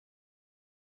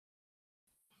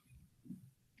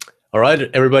All right,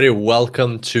 everybody,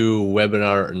 welcome to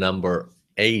webinar number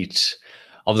 8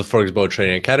 of the Forex Boat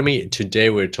Trading Academy. Today,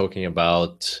 we're talking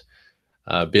about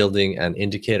building an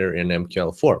indicator in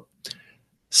MQL4.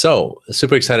 So,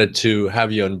 super excited to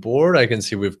have you on board. I can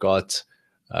see we've got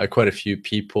quite a few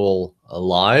people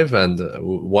live, and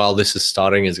while this is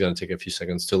starting, it's going to take a few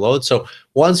seconds to load. So,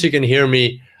 once you can hear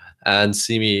me and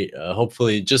see me,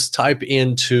 hopefully just type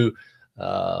into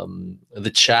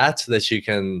the chat that you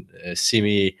can see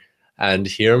me and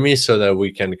hear me so that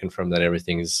we can confirm that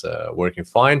everything is working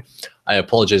fine. I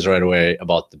apologize right away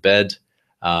about the bed.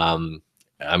 I'm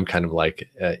kind of like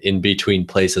in between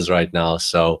places right now,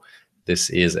 so this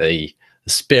is a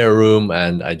spare room,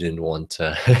 and I didn't want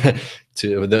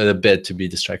the bed to be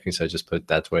distracting, so I just put it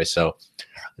that way. So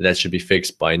that should be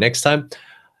fixed by next time.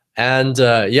 And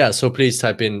yeah, so please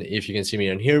type in if you can see me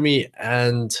and hear me.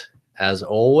 And as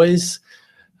always,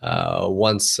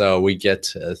 once we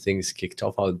get things kicked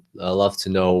off, I'd love to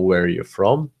know where you're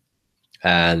from.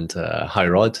 And hi,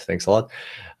 Rod, thanks a lot.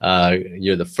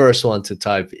 You're the first one to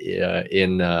type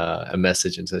in a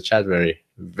message into the chat.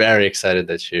 Very excited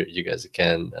that you guys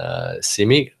can see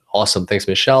me. Awesome. Thanks,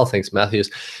 Michelle. Thanks, Matthews.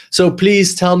 So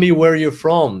please tell me where you're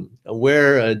from.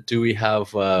 Where do we have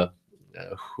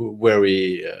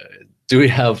do we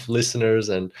have listeners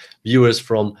and viewers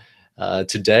from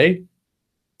today?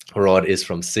 Rod is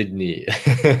from Sydney.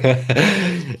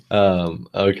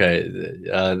 Okay,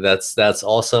 that's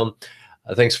awesome.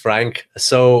 Thanks, Frank.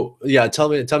 So yeah, tell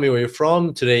me where you're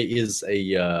from. Today is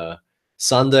a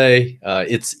Sunday.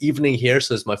 It's evening here,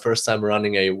 so it's my first time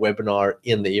running a webinar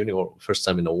in the evening, or first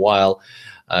time in a while.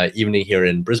 Evening here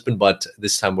in Brisbane, but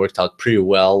this time worked out pretty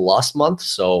well last month,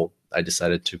 so I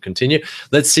decided to continue.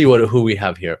 Let's see who we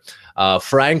have here.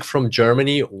 Frank from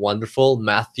Germany, wonderful.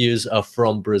 Matthews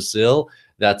from Brazil.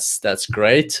 That's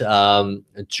great.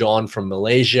 John from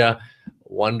Malaysia,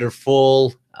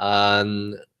 wonderful.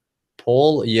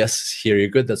 Paul, yes, here you're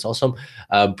good. That's awesome.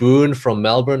 Boone from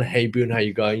Melbourne. Hey Boone, how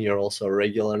you going? You're also a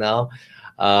regular now.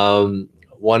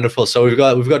 Wonderful. So we've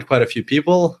got quite a few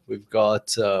people. We've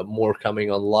got more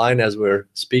coming online as we're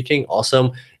speaking.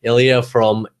 Awesome. Ilya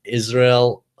from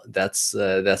Israel. That's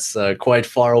quite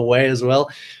far away as well.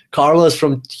 Carlos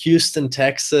from Houston,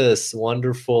 Texas.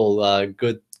 Wonderful.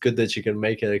 Good that you can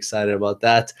make it. Excited about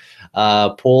that.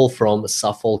 Paul from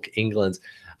Suffolk, England.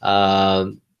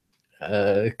 Rod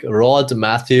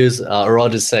Matthews.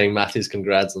 Rod is saying, Matthews,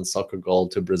 congrats on soccer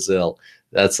gold to Brazil.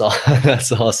 That's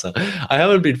awesome. I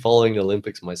haven't been following the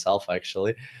Olympics myself,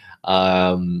 actually.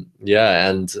 Yeah,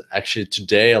 and actually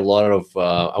today a lot of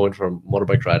I went for a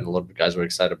motorbike ride, and a lot of guys were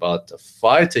excited about a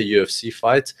fight, a UFC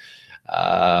fight.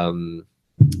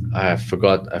 I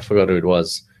forgot who it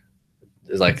was.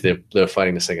 It's like they're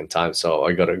fighting the second time, so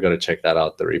I gotta check that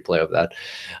out, the replay of that.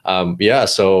 Yeah,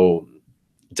 so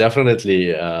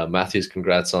definitely, Matthews,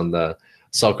 congrats on the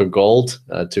soccer gold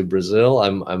to Brazil.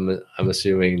 I'm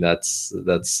assuming that's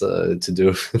to do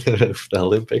with the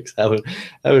Olympics.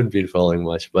 Haven't been following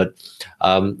much, but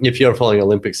if you're following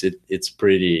Olympics, it's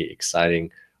pretty exciting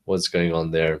what's going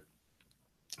on there.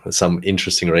 Some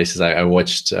interesting races. I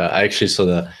watched. I actually saw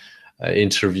the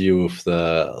interview with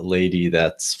the lady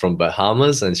that's from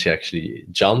Bahamas, and she actually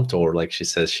jumped, or like she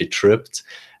says, she tripped,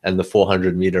 and the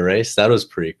 400-meter race. That was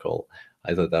pretty cool.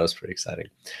 I thought that was pretty exciting.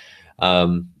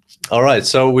 All right,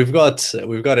 so we've got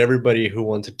everybody who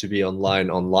wanted to be online,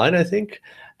 I think,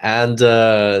 and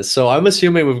so I'm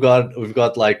assuming we've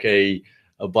got like a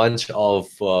bunch of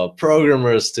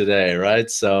programmers today, right?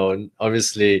 So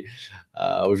obviously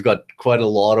we've got quite a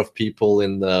lot of people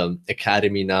in the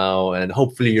academy now, and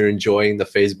hopefully you're enjoying the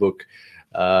Facebook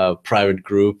private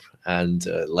group, and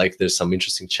like there's some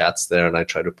interesting chats there, and I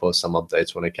try to post some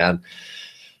updates when I can.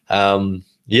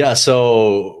 Yeah,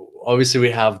 so obviously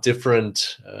we have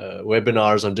different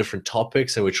webinars on different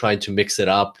topics, and we're trying to mix it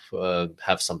up,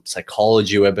 have some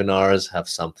psychology webinars, have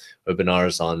some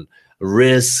webinars on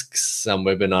risks, some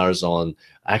webinars on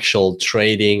actual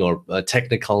trading or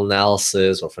technical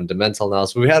analysis or fundamental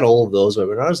analysis. We had all of those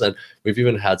webinars, and we've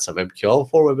even had some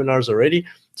MQL4 webinars already.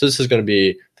 So this is going to be,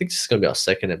 I think this is going to be our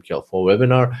second MQL4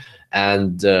 webinar.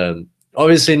 And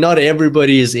obviously not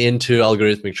everybody is into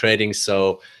algorithmic trading,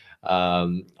 so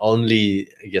only,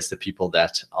 I guess, the people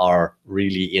that are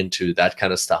really into that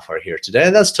kind of stuff are here today,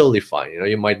 and that's totally fine. You know,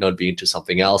 you might not be into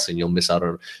something else, and you'll miss out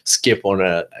on skip on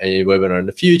a webinar in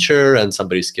the future, and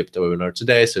somebody skipped a webinar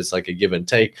today, so it's like a give and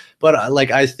take. But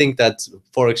I think that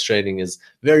Forex trading is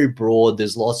very broad.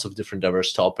 There's lots of different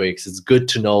diverse topics. It's good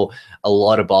to know a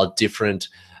lot about different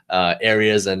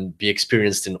areas and be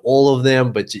experienced in all of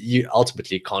them, but you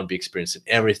ultimately can't be experienced in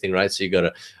everything, right? So you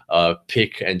got to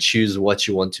pick and choose what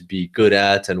you want to be good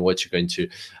at and what you're going to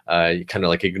kind of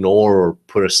like ignore or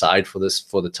put aside for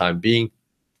the time being.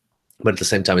 But at the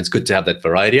same time, it's good to have that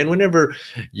variety. And whenever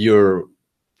you're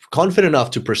confident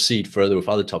enough to proceed further with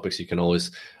other topics, you can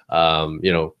always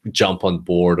jump on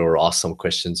board or ask some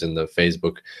questions in the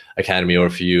Facebook Academy, or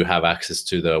if you have access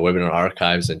to the webinar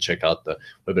archives, and check out the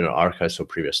webinar archives for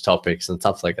previous topics and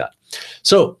stuff like that.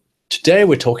 So today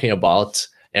we're talking about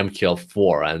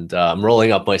MQL4, and I'm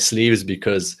rolling up my sleeves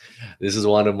because this is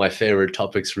one of my favorite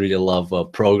topics. Really love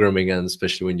programming, and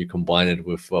especially when you combine it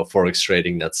with Forex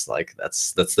trading, that's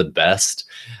the best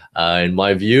in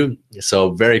my view.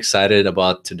 So very excited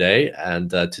about today. And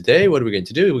today what we're going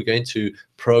to do, we're going to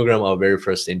program our very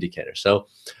first indicator. So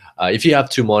if you have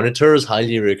two monitors,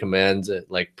 highly recommend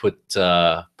like put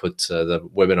the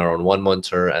webinar on one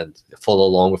monitor and follow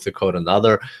along with the code on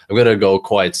another. I'm going to go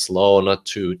quite slow, not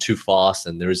too fast,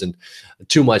 and there isn't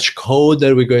too much code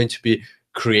that we're going to be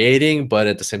creating, but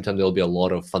at the same time there'll be a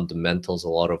lot of fundamentals, a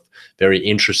lot of very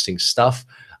interesting stuff.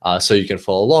 So you can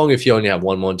follow along. If you only have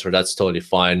one monitor, that's totally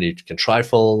fine. You can try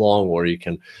follow along, or you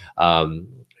can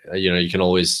you can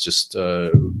always just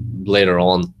later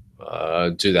on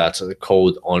do that, so the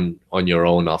code on your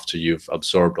own after you've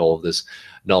absorbed all of this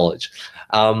knowledge.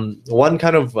 One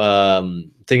kind of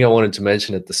thing I wanted to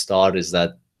mention at the start is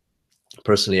that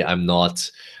personally I'm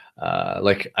not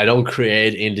I don't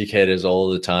create indicators all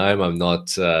the time. I'm not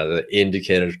the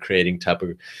indicator creating type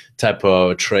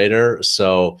of trader.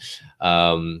 So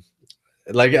I'm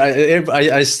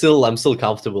still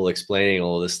comfortable explaining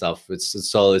all this stuff.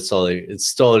 It's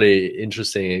totally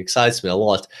interesting. It excites me a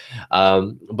lot.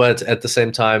 But at the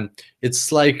same time,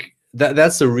 it's like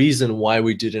that's the reason why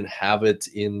we didn't have it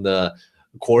in the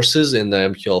courses, in the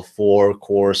MQL4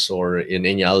 course or in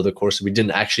any other course. We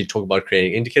didn't actually talk about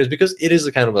creating indicators because it is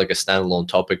a kind of like a standalone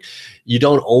topic. You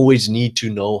don't always need to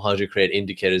know how to create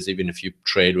indicators, even if you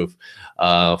trade with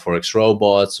Forex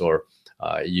robots, or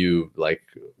you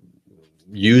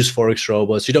use Forex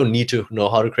robots. You don't need to know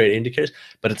how to create indicators,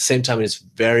 but at the same time, it's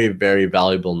very, very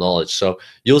valuable knowledge. So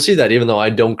you'll see that even though I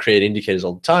don't create indicators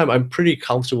all the time, I'm pretty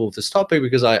comfortable with this topic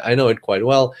because I know it quite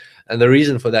well. And the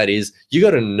reason for that is you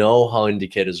got to know how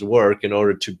indicators work in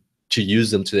order to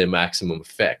use them to their maximum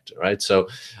effect, right? So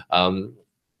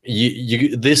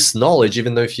this knowledge,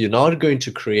 even though if you're not going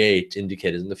to create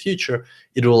indicators in the future,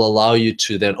 it will allow you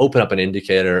to then open up an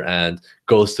indicator and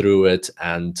go through it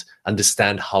and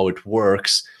understand how it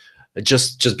works.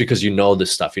 Just because you know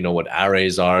this stuff, you know what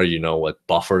arrays are, you know what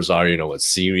buffers are, you know what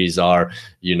series are,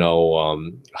 you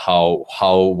know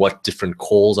what different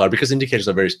calls are, because indicators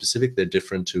are very specific. They're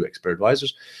different to expert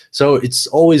advisors. So it's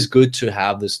always good to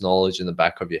have this knowledge in the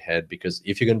back of your head, because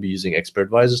if you're going to be using expert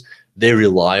advisors, they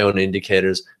rely on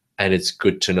indicators, and it's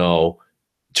good to know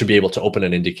to be able to open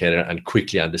an indicator and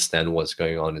quickly understand what's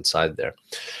going on inside there.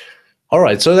 All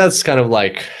right, so that's kind of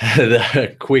like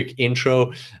the quick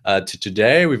intro to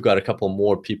today. We've got a couple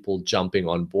more people jumping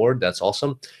on board. That's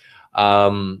awesome.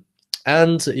 And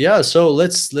yeah, so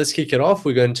let's kick it off.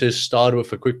 We're going to start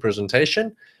with a quick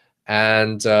presentation,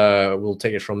 and we'll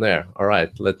take it from there. All right,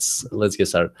 let's get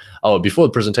started. Oh, before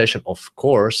the presentation, of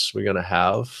course, we're gonna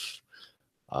have.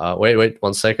 Wait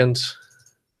 1 second.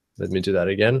 Let me do that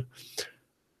again.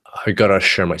 I gotta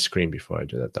share my screen before I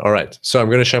do that. All right, so I'm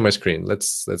gonna share my screen.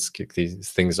 Let's kick these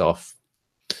things off.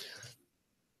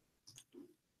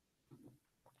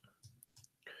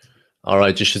 All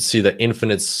right, you should see the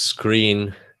infinite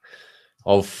screen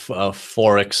of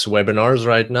Forex webinars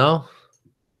right now.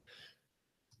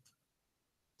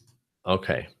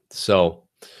 Okay, so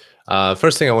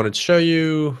first thing I wanted to show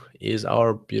you is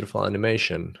our beautiful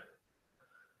animation.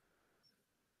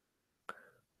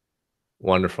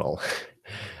 Wonderful.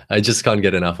 I just can't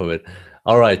get enough of it.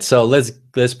 All right, so let's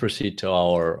proceed to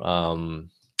our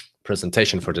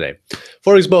presentation for today.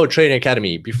 Forex Boat Trading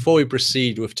Academy. Before we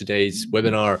proceed with today's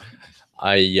webinar,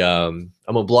 I'm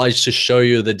obliged to show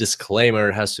you the disclaimer.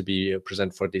 It has to be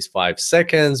present for at least 5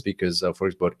 seconds because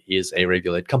Forex Boat is a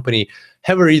regulated company.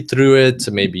 Have a read through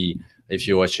it. Maybe if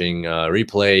you're watching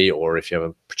replay, or if you have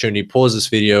an opportunity, pause this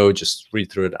video, just read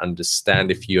through it,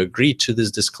 understand. If you agree to this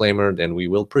disclaimer, then we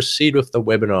will proceed with the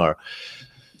webinar.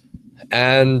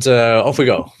 And off we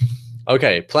go.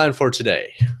 Okay, plan for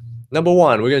today. Number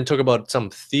one, we're going to talk about some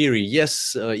theory.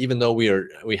 Yes, even though we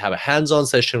have a hands-on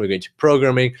session, we're going to be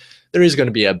programming. There is going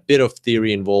to be a bit of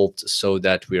theory involved so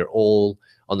that we're all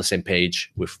on the same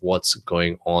page with what's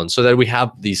going on, so that we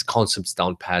have these concepts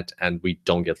down pat and we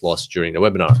don't get lost during the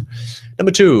webinar.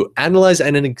 Number 2, analyze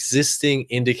an existing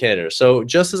indicator. So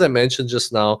just as I mentioned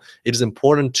just now, it is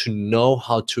important to know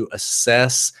how to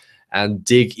assess and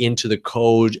dig into the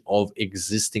code of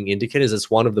existing indicators. It's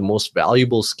one of the most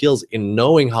valuable skills in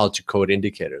knowing how to code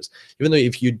indicators. Even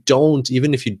if you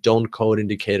don't code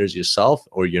indicators yourself,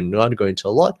 or you're not going to a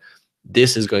lot,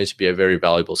 this is going to be a very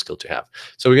valuable skill to have.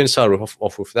 So we're going to start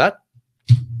off with that.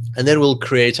 And then we'll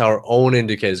create our own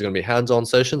indicators. It's going to be hands-on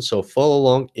session, so follow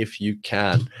along if you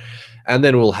can. And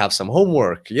then we'll have some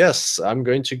homework. Yes, I'm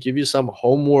going to give you some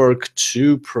homework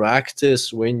to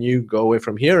practice when you go away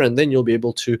from here, and then you'll be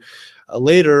able to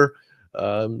later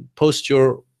post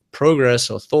your progress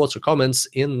or thoughts or comments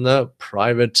in the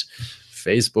private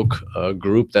Facebook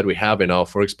group that we have in our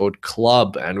Forex Boat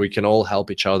Club, and we can all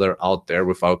help each other out there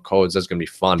with our codes. That's going to be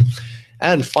fun.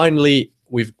 And finally,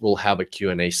 we will have a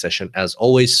Q&A session as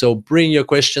always. So bring your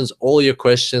questions, all your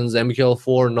questions,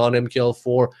 MQL4,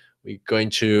 non-MQL4. We're going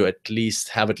to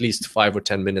have at least 5 or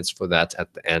 10 minutes for that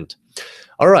at the end.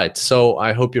 All right, so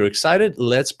I hope you're excited.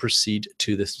 Let's proceed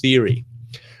to the theory.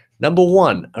 Number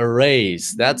 1,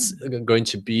 arrays. That's going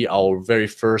to be our very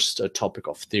first topic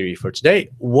of theory for today.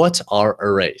 What are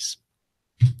arrays?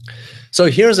 So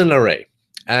here's an array.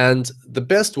 And the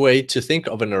best way to think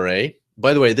of an array,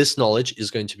 by the way, this knowledge is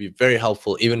going to be very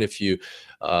helpful even if you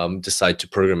decide to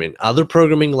program in other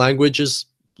programming languages.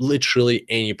 Literally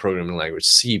any programming language,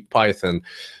 C, Python,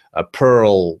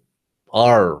 Perl,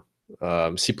 R,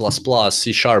 C++,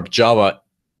 C#, Java,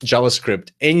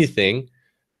 JavaScript, anything,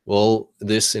 well,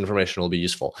 this information will be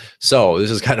useful. So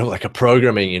this is kind of like a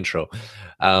programming intro.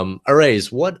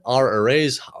 Arrays, what are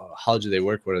arrays? How do they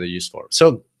work? What are they used for?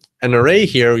 So an array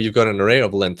here, you've got an array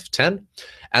of length 10.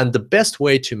 And the best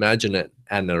way to imagine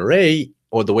an array,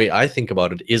 or the way I think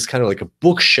about it, is kind of like a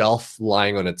bookshelf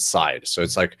lying on its side. So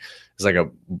it's like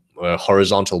a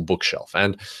horizontal bookshelf,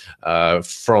 and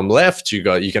from left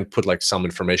you can put like some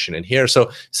information in here.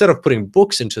 So instead of putting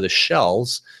books into the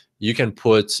shelves, you can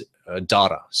put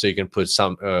data. So you can put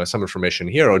some information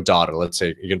here, or data. Let's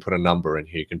say you can put a number in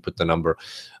here. You can put the number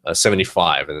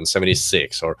 75 and then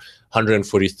 76 or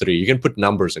 143. You can put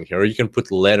numbers in here, or you can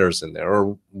put letters in there,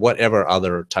 or whatever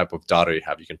other type of data you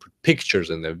have. You can put pictures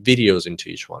in there, videos into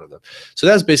each one of them. So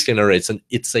that's basically an array.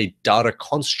 It's a data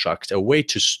construct, a way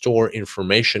to store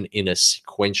information in a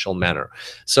sequential manner.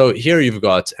 So here you've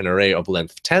got an array of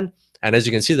length 10, and as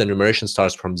you can see, the numeration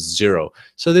starts from 0.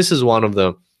 So this is one of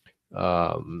the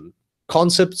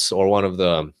concepts, or one of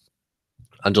the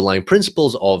underlying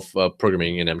principles of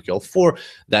programming in MQL4,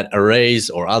 that arrays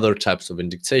or other types of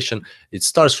indexation, it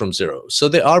starts from 0. So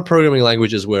there are programming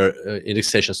languages where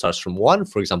indexation starts from 1.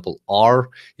 For example, R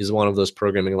is one of those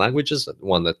programming languages,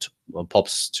 one that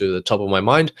pops to the top of my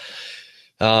mind.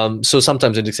 So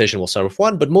sometimes indexation will start with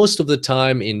 1, but most of the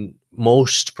time in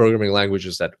most programming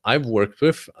languages that I've worked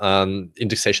with,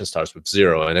 indexation starts with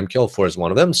 0, and MQL4 is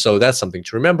one of them. So that's something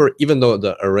to remember. Even though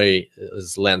the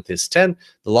array's length is 10,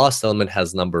 the last element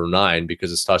has number 9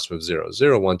 because it starts with 0.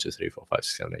 0, 1, 2, 3, 4, 5,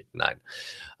 6, 7, 8,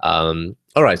 9.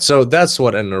 All right, so that's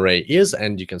what an array is,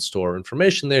 and you can store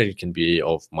information there. It can be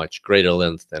of much greater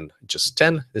length than just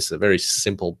 10. This is a very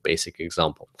simple, basic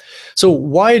example. So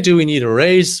why do we need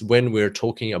arrays when we're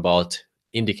talking about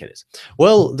indicators?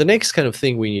 Well, the next kind of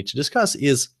thing we need to discuss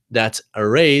is that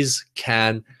arrays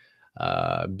can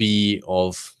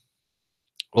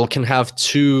can have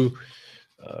two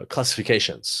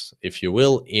classifications, if you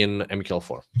will, in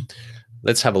MQL4.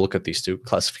 Let's have a look at these two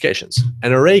classifications.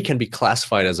 An array can be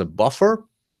classified as a buffer,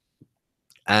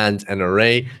 and an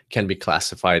array can be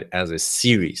classified as a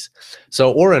series.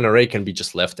 So, or an array can be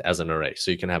just left as an array.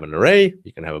 So you can have an array,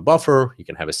 you can have a buffer, you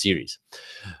can have a series.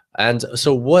 And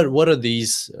so what are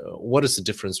these, what is the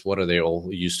difference? What are they all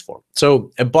used for?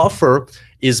 So a buffer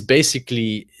is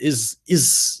basically,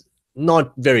 is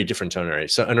not very different to an array.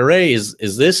 So an array is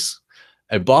this.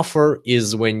 A buffer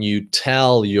is when you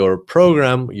tell your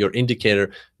program, your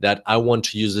indicator, that I want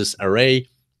to use this array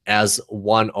as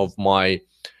one of my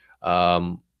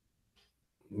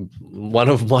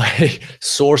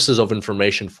sources of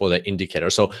information for the indicator.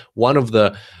 So one of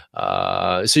the,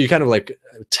 so you kind of like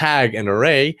tag an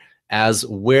array as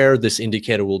where this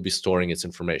indicator will be storing its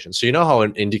information. So you know how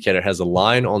an indicator has a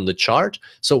line on the chart?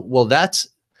 So, well, that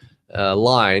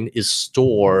line is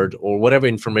stored, or whatever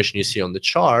information you see on the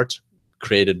chart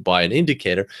created by an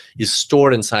indicator is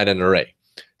stored inside an array.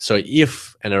 So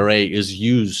if an array is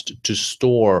used to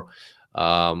store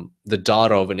the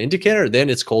data of an indicator, then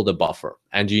it's called a buffer.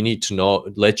 And you need to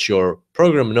let your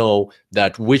program know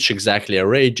that which exactly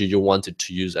array do you want it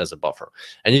to use as a buffer.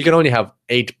 And you can only have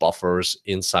 8 buffers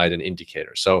inside an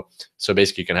indicator. So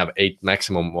basically you can have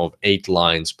maximum of 8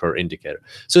 lines per indicator.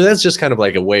 So that's just kind of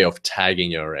like a way of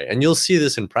tagging your array. And you'll see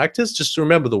this in practice. Just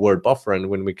remember the word buffer, and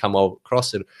when we come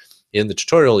across it in the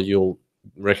tutorial, you'll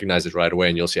recognize it right away,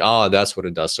 and you'll see, that's what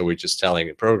it does. So we're just telling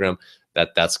a program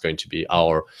that that's going to be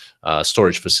our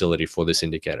storage facility for this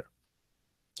indicator.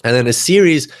 And then a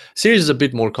series is a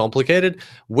bit more complicated.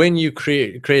 When you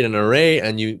create an array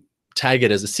and you tag it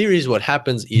as a series, what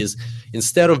happens is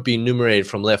instead of being numerated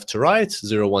from left to right,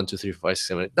 0, 1, 2, 3, 4, 5, 6,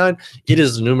 7, 8, 9, it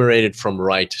is numerated from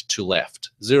right to left,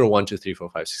 0, 1, 2, 3,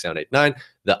 4, 5, 6, 7, 8, 9,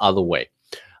 the other way.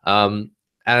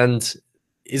 And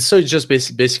so it's just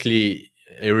basically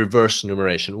a reverse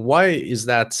numeration. Why is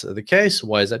that the case?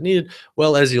 Why is that needed?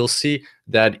 Well, as you'll see,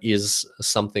 that is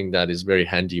something that is very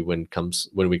handy when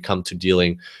we come to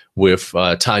dealing with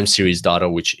time series data,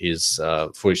 which is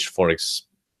for which Forex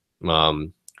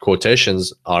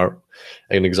quotations are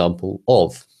an example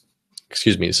of.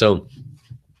 Excuse me. So,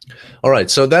 all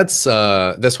right. So that's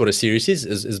what a series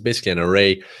is basically an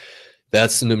array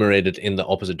that's numerated in the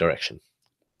opposite direction.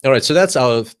 All right, so that's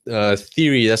our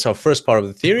theory. That's our first part of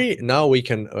the theory. Now we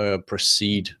can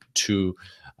proceed to,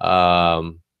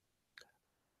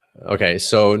 okay,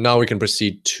 so now we can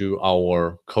proceed to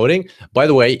our coding. By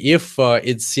the way, if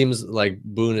it seems like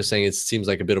Boone is saying it seems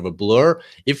like a bit of a blur,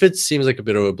 if it seems like a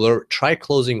bit of a blur, try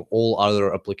closing all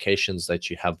other applications that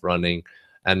you have running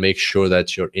and make sure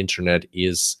that your internet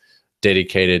is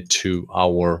dedicated to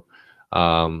our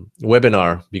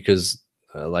webinar, because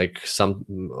a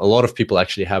lot of people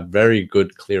actually have very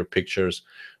good clear pictures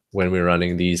when we're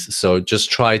running these. So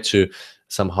just try to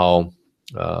somehow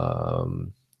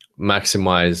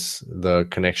maximize the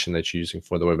connection that you're using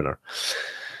for the webinar.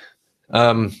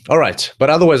 All right, but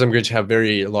otherwise I'm going to have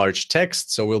very large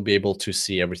text, so we'll be able to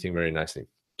see everything very nicely.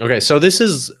 Okay, so this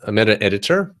is a meta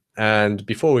editor, and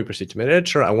before we proceed to meta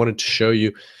editor, I wanted to show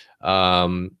you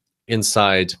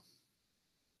inside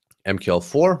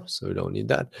MQL4, so we don't need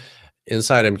that.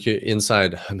 Inside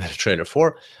MetaTrader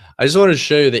 4, I just wanted to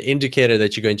show you the indicator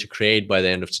that you're going to create by the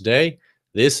end of today.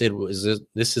 This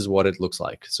is what it looks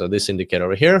like. So this indicator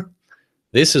over here,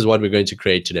 this is what we're going to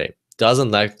create today.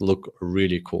 Doesn't that look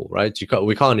really cool, right?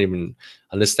 We can't even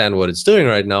understand what it's doing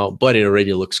right now, but it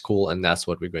already looks cool, and that's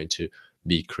what we're going to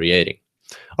be creating.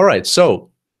 All right, so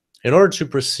in order to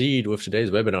proceed with today's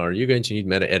webinar, you're going to need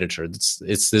Meta Editor. It's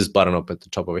this button up at the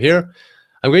top over here.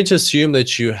 I'm going to assume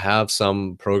that you have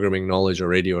some programming knowledge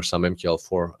already or some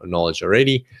MQL4 knowledge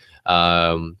already.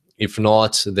 If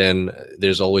not, then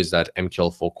there's always that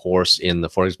MQL4 course in the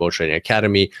Forex Boat Trading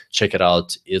Academy. Check it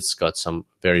out. It's got some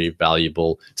very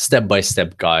valuable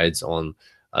step-by-step guides on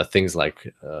things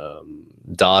like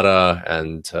data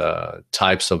and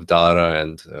types of data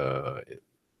and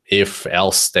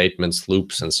if-else statements,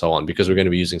 loops, and so on, because we're going to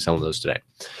be using some of those today.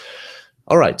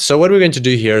 All right, so what we're going to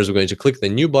do here is we're going to click the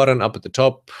new button up at the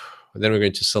top. Then we're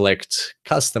going to select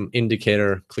custom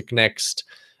indicator, click next.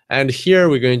 And here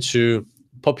we're going to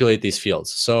populate these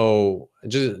fields. So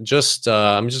I'm just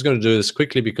going to do this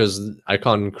quickly because I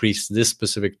can't increase this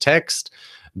specific text.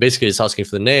 Basically, it's asking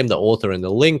for the name, the author, and the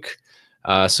link.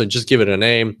 So just give it a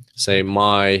name. Say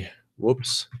my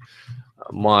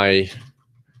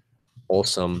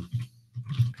awesome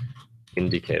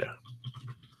indicator.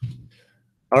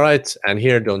 All right, and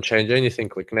here don't change anything.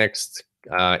 Click next.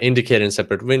 Indicate in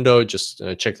separate window. Just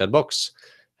check that box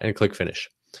and click finish.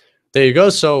 There you go.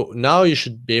 So now you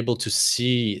should be able to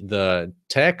see the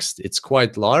text. It's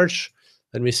quite large.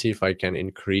 Let me see if I can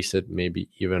increase it maybe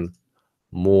even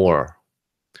more.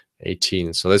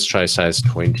 18. So let's try size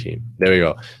 20. There we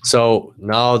go. So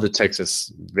now the text is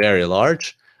very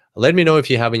large. Let me know if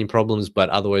you have any problems, but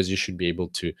otherwise you should be able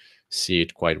to see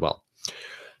it quite well.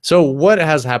 So what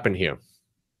has happened here?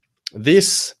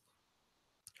 This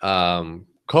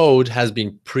code has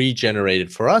been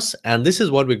pre-generated for us, and this is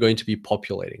what we're going to be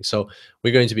populating. So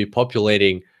we're going to be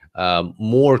populating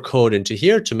more code into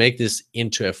here to make this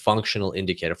into a functional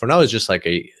indicator. For now, it's just like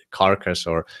a carcass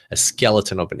or a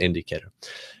skeleton of an indicator.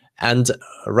 And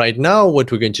right now,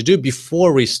 what we're going to do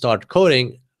before we start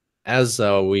coding, as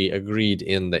we agreed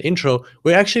in the intro,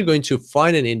 we're actually going to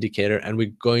find an indicator and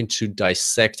we're going to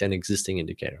dissect an existing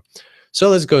indicator. So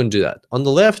let's go and do that. On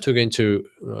the left, we're going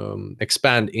to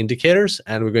expand indicators,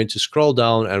 and we're going to scroll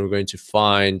down, and we're going to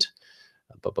find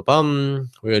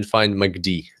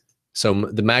MACD. So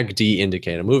the MACD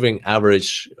indicator, moving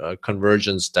average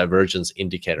convergence divergence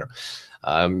indicator.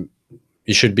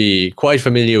 You should be quite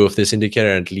familiar with this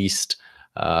indicator, at least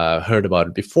heard about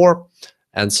it before.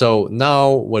 And so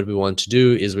now what we want to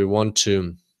do is we want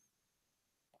to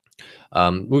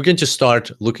we're going to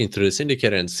start looking through this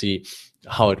indicator and see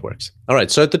how it works. All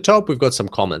right, so at the top, we've got some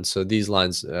comments. So these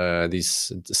lines,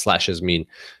 these slashes mean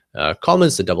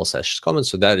comments, the double slash is comments.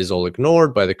 So that is all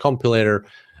ignored by the compilator.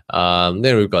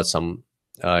 Then we've got some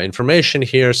information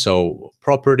here. So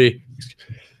property,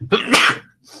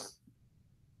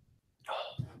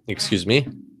 excuse me.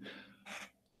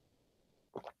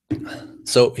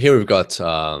 So here we've got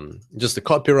just the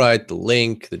copyright, the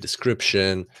link, the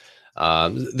description.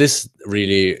 This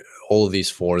really, all of these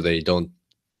four, they don't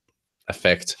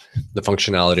affect the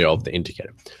functionality of the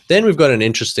indicator. Then we've got an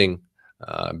interesting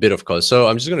bit of code. So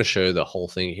I'm just going to show you the whole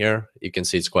thing here. You can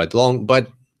see it's quite long, but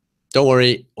don't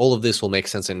worry, all of this will make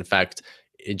sense. In fact,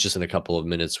 just in a couple of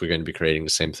minutes, we're going to be creating the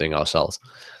same thing ourselves.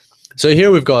 So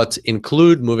here we've got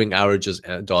include moving averages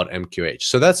 .mqh.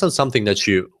 So that's not something that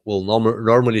you will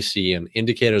normally see in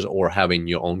indicators or have in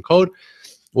your own code.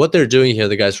 What they're doing here,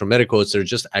 the guys from MetaCodes, they're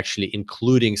just actually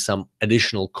including some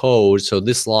additional code. So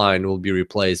this line will be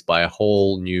replaced by a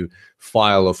whole new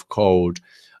file of code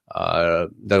that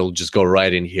will just go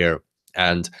right in here,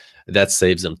 and that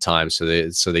saves them time. So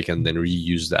they can then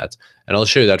reuse that. And I'll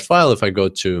show you that file if I go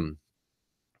to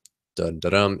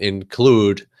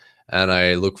include and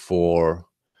I look for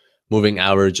moving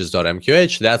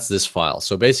averages.mqh. That's this file.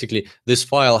 So basically, this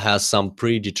file has some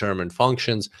predetermined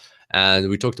functions. And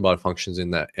we talked about functions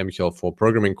in the MQL4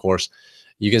 programming course.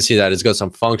 You can see that it's got some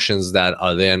functions that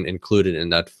are then included in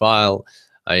that file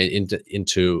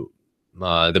into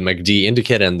the MACD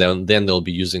indicator, and then they'll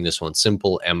be using this one,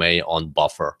 simple MA on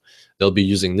buffer. They'll be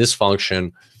using this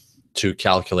function to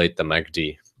calculate the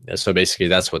MACD. So basically,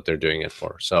 that's what they're doing it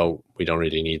for. So we don't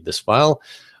really need this file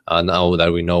now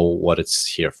that we know what it's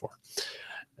here for.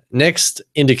 Next,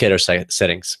 indicator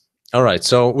settings. All right,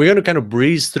 so we're going to kind of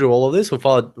breeze through all of this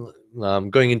without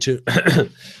going into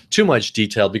too much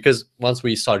detail, because once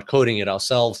we start coding it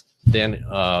ourselves, then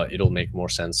it'll make more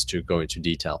sense to go into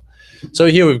detail. So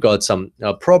here we've got some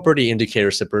property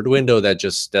indicator separate window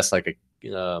that's like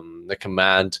a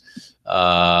command.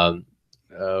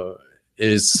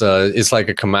 It's like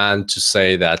a command to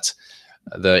say that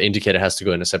the indicator has to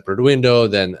go in a separate window.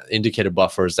 Then indicator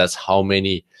buffers, that's how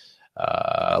many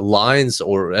lines,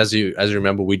 or as you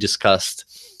remember,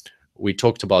 we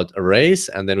talked about arrays,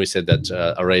 and then we said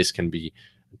that arrays can be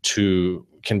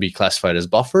classified as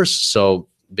buffers. So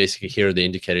basically here the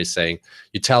indicator is saying,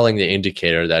 you're telling the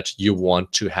indicator that you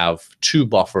want to have 2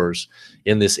 buffers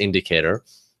in this indicator,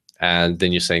 and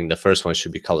then you're saying the first one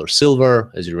should be color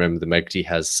silver. As you remember, the MACD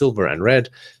has silver and red.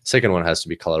 Second one has to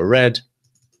be color red.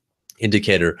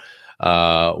 Indicator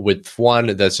width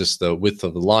 1, that's just the width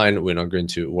of the line. We're not going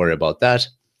to worry about that.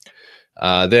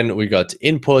 Then we got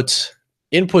input.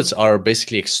 Inputs are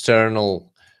basically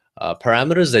external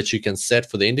parameters that you can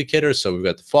set for the indicator. So we've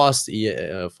got the fast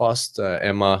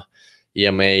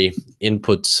EMA,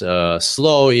 input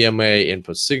slow EMA,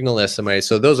 input signal SMA.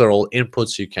 So those are all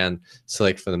inputs you can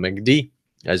select for the MACD.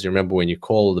 As you remember, when you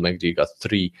call the MACD, you got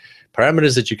 3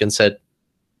 parameters that you can set.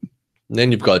 And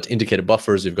then you've got indicator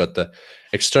buffers. You've got the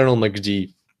external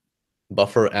MACD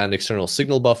buffer and external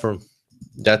signal buffer.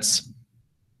 That's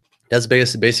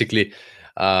basically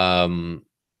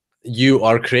you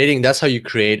are creating. That's how you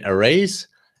create arrays,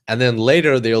 and then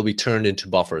later they'll be turned into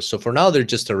buffers. So for now they're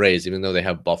just arrays, even though they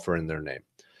have buffer in their name.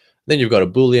 Then you've got a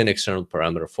Boolean external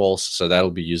parameter false, so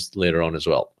that'll be used later on as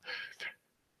well.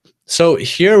 So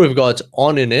here we've got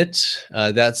on init.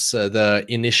 That's the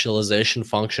initialization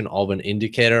function of an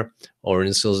indicator, or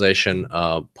initialization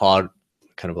part,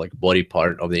 kind of like body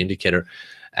part of the indicator.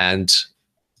 And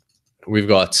we've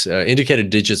got indicator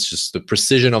digits, just the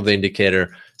precision of the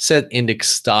indicator. Set index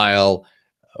style.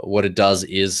 What it does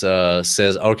is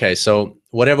says, okay, so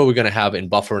whatever we're going to have in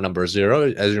buffer number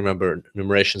 0, as you remember,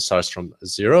 numeration starts from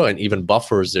 0, and even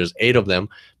buffers, there's 8 of them,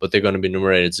 but they're going to be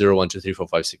numerated 0, 1, 2, 3, 4,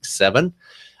 5, 6, 7.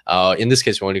 In this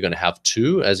case, we're only going to have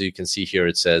 2. As you can see here,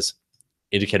 it says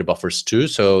indicator buffers 2.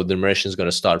 So the numeration is going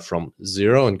to start from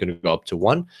 0 and going to go up to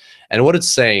 1. And what it's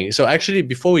saying, so actually,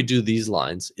 before we do these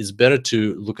lines, it's better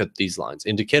to look at these lines,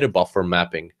 indicator buffer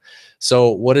mapping.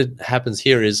 So what it happens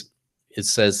here is it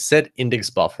says set index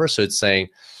buffer. So it's saying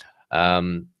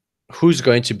who's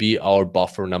going to be our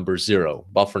buffer number 0.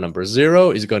 Buffer number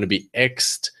 0 is going to be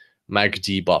Xed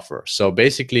MACD buffer. So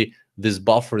basically, this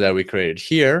buffer that we created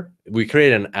here, we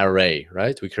create an array,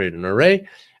 right? We create an array,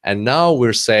 and now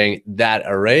we're saying that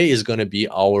array is going to be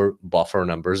our buffer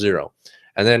number 0.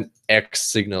 And then X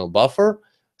signal buffer.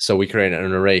 So we create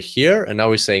an array here, and now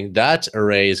we're saying that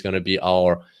array is going to be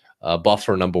our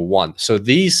buffer number 1. So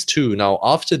these two, now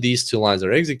after these 2 lines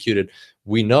are executed,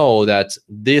 we know that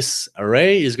this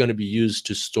array is going to be used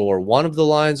to store one of the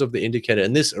lines of the indicator,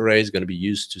 and this array is going to be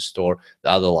used to store the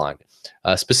other line.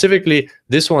 Specifically,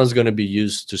 this one is going to be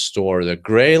used to store the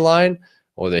gray line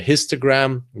or the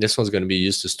histogram. This one's going to be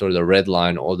used to store the red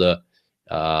line, or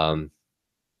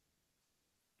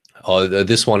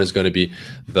this one is going to be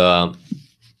the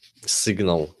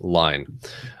signal line.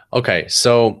 Okay,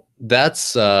 so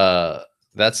that's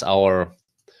our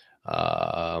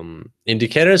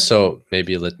indicator. So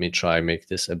maybe let me try make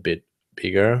this a bit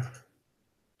bigger.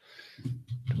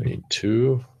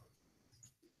 22.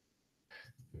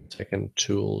 Second,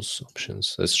 tools,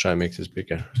 options. Let's try and make this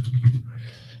bigger.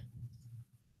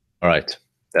 All right,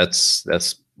 that's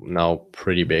now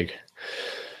pretty big.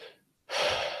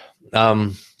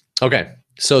 Okay,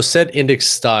 so set index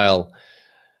style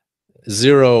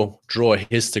 0, draw a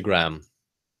histogram.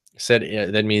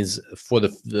 That means for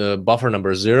the buffer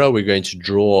number 0, we're going to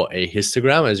draw a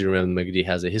histogram. As you remember, MACD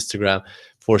has a histogram.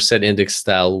 For set index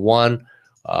style 1,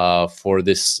 for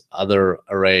this other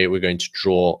array, we're going to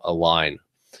draw a line.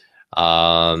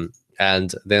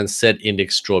 And then set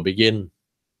index draw begin.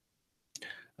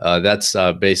 That's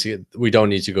basically, we don't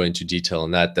need to go into detail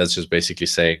on that. That's just basically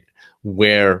saying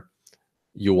where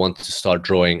you want to start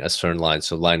drawing a certain line.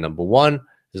 So line number 1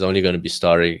 is only going to be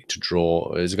starting to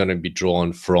draw, is going to be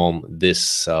drawn from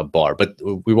this bar. But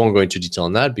we won't go into detail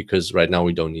on that because right now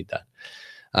we don't need that.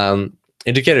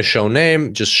 Indicator show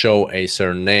name, just show a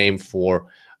certain name for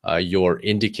your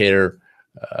indicator.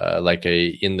 Like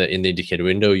in the indicator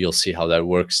window, you'll see how that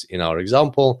works in our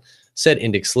example. Set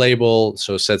index label,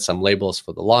 so set some labels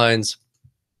for the lines.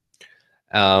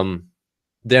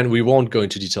 Then we won't go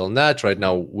into detail on that. Right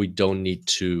now, we don't need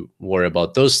to worry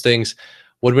about those things.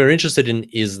 What we're interested in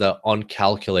is the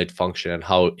onCalculate function and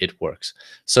how it works.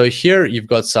 So here you've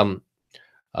got some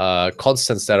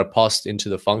constants that are passed into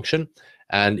the function.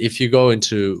 And if you go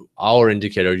into our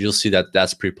indicator, you'll see that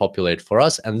that's pre-populated for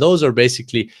us. And those are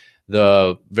basically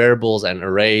the variables and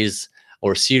arrays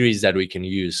or series that we can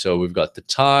use. So we've got the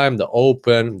time, the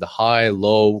open, the high,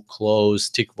 low, close,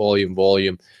 tick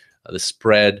volume, the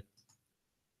spread,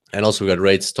 and also we've got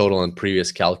rates, total, and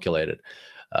previous calculated.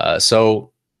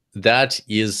 So that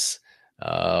is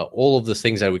all of the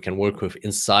things that we can work with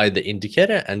inside the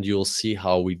indicator, and you'll see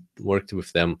how we worked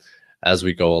with them as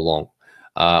we go along.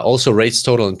 Also, rates,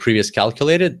 total, and previous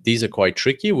calculated, these are quite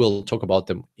tricky. We'll talk about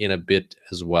them in a bit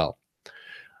as well.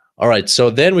 All right, so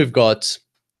then we've got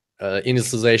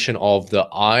initialization of the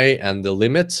I and the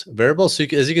limit variables. So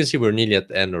as you can see, we're nearly at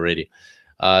the end already.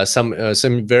 Some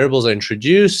variables are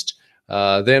introduced.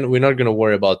 Then we're not going to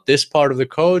worry about this part of the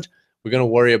code. We're going to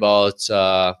worry about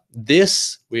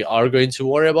this. We are going to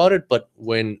worry about it, but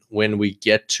when we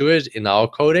get to it in our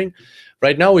coding,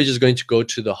 right now we're just going to go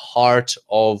to the heart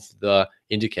of the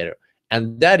indicator,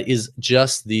 and that is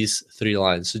just these 3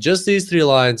 lines. So just these 3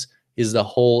 lines is the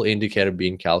whole indicator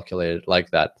being calculated like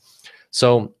that.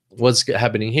 So what's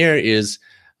happening here is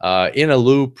in a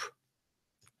loop.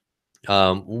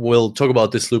 We'll talk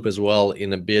about this loop as well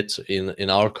in a bit in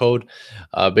our code.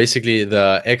 Basically,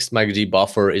 the xMACD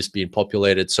buffer is being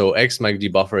populated. So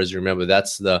xMACD buffer, as you remember,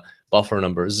 that's the buffer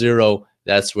number 0.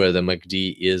 That's where the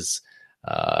MACD is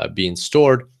being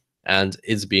stored, and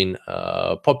it's being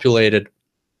populated.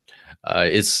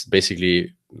 It's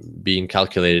basically being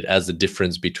calculated as the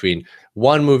difference between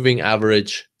one moving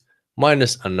average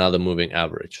minus another moving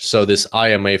average. So this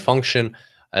IMA function,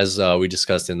 as we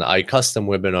discussed in the iCustom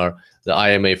webinar, the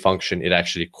IMA function, it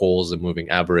actually calls the moving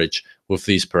average with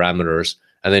these parameters,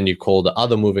 and then you call the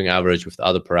other moving average with the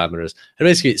other parameters. And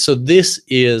basically, so this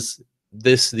is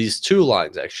these 2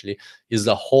 lines actually is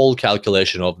the whole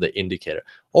calculation of the indicator.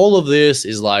 All of this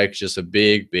is like just a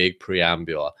big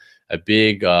preamble, a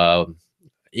big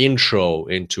intro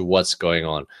into what's going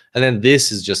on. And then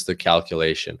this is just the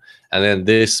calculation. And then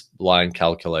this line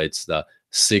calculates the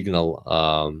signal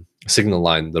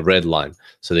line, the red line.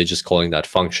 So they're just calling that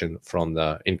function from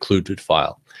the included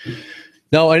file.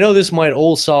 Now, I know this might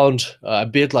all sound a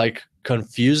bit like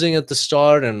confusing at the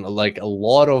start, and like a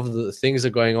lot of the things are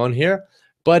going on here,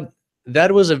 but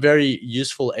that was a very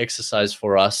useful exercise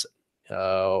for us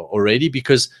already,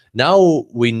 because now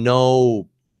we know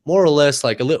more or less,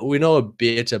 like we know a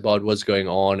bit about what's going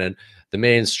on and the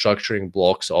main structuring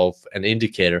blocks of an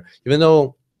indicator, even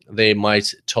though they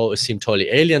might seem totally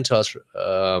alien to us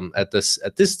at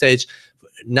this stage.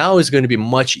 Now it's going to be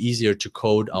much easier to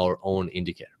code our own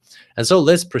indicator. And so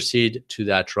let's proceed to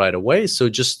that right away. So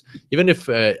just, even if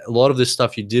a lot of this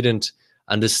stuff you didn't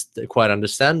quite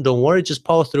understand, don't worry, just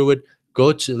power through it.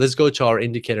 Let's go to our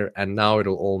indicator, and now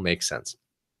it'll all make sense.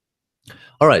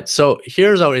 All right, so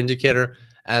here's our indicator.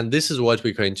 And this is what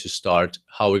we're going to start,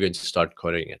 how we're going to start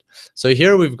coding it. So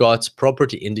here we've got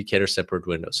property indicator separate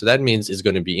window. So that means it's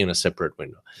going to be in a separate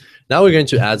window. Now we're going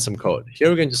to add some code. Here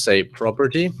we're going to say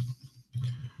property,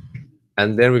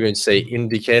 and then we're going to say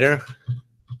indicator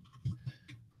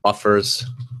buffers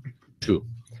 2.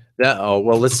 That,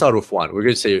 well, let's start with 1. We're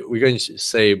going to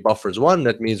say buffers 1.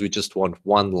 That means we just want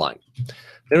 1 line.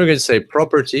 Then we're going to say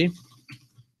property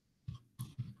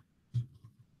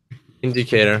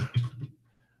indicator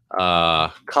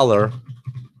color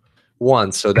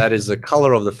 1. So that is the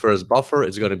color of the first buffer.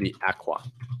 It's going to be aqua.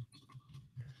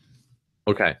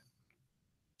 Okay.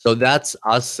 So that's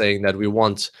us saying that we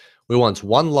want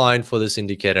 1 line for this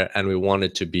indicator, and we want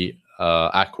it to be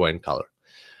aqua in color.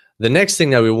 The next thing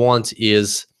that we want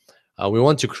is we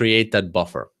want to create that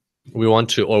buffer. We want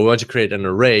to create an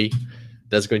array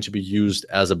that's going to be used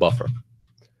as a buffer.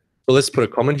 So let's put a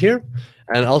comment here,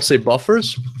 and I'll say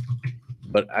buffers,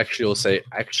 but actually I'll say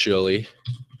actually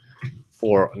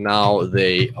for now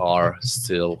they are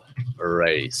still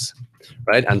arrays,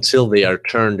 right? Until they are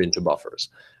turned into buffers.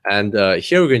 And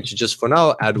here we're going to just for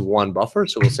now add 1 buffer.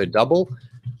 So we'll say double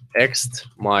ext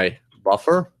my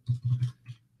buffer.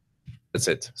 That's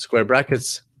it. Square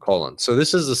brackets, colon. So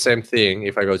this is the same thing.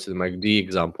 If I go to the MACD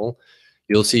example,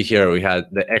 you'll see here we had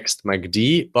the ext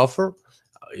MACD buffer.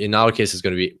 In our case, it's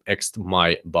going to be ext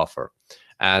my buffer.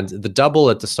 And the double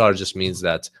at the start just means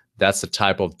that that's the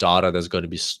type of data that's going to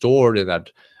be stored in that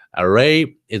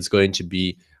array. It's going to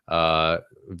be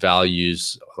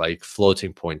values like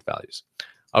floating point values.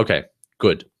 Okay,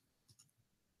 good.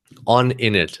 On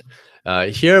init.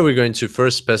 Here we're going to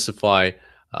first specify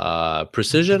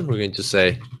precision. We're going to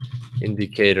say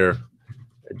indicator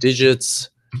digits,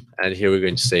 and here we're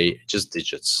going to say just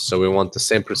digits. So we want the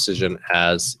same precision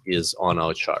as is on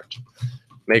our chart.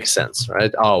 Makes sense,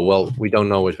 right? Oh, well, we don't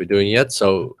know what we're doing yet,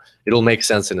 so it'll make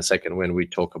sense in a second when we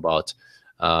talk about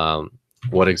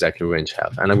what exactly we're going to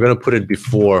have. And I'm going to put it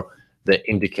before the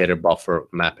indicator buffer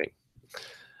mapping.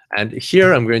 And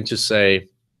here I'm going to say,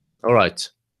 all right,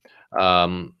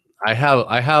 I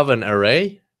have an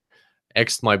array,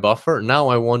 ext my buffer. Now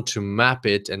I want to map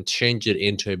it and change it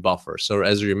into a buffer. So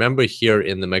as you remember here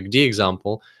in the MACD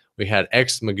example, we had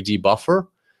ext MACD buffer,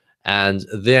 and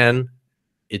then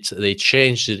they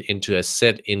changed it into a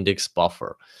set index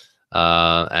buffer.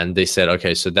 And they said,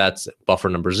 okay, so that's buffer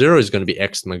number 0 is going to be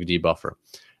ext MACD buffer.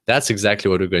 That's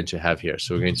exactly what we're going to have here.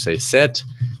 So we're going to say set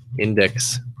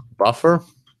index buffer.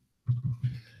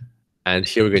 And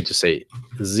here we're going to say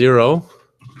 0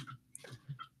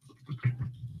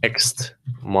 ext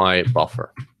my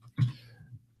buffer.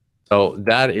 So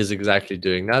that is exactly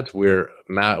doing that.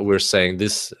 We're saying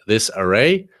this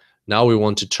array. Now we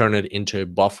want to turn it into a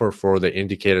buffer for the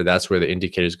indicator. That's where the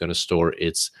indicator is going to store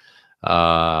its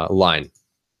line.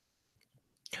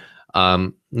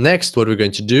 Next, what we're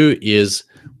going to do is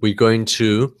we're going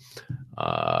to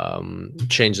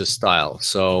change the style.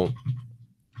 So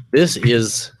this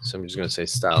is, so I'm just going to say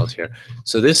styles here.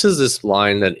 So this is this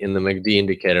line that in the MACD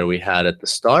indicator we had at the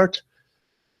start,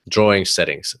 drawing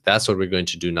settings. That's what we're going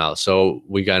to do now. So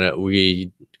we kind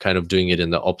of doing it in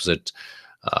the opposite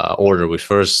order. We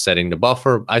first setting the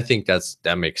buffer. I think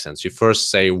that makes sense. You first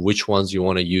say which ones you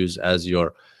want to use as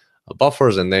your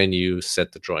buffers, and then you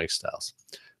set the drawing styles.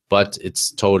 But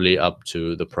it's totally up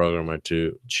to the programmer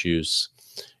to choose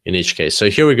in each case. So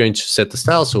here we're going to set the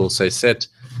style. So we'll say set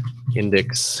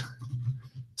index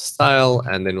style,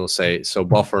 and then we'll say, so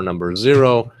buffer number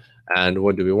 0. And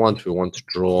what do we want? We want to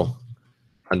draw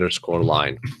underscore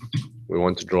line. We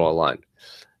want to draw a line.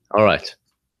 All right.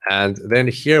 And then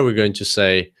here we're going to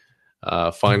say,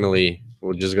 finally,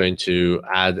 we're just going to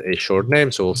add a short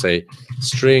name. So we'll say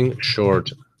string short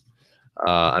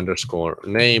underscore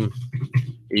name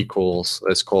equals,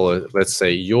 let's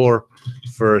say your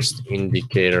first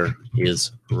indicator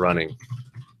is running.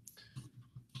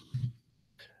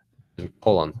 And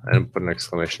colon, and put an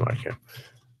exclamation mark here.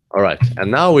 All right. And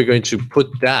now we're going to put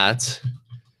that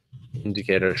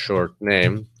indicator short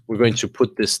name. We're going to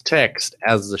put this text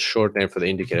as the short name for the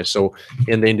indicator. So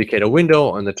in the indicator window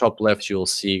on the top left, you'll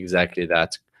see exactly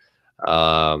that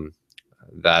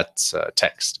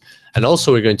text. And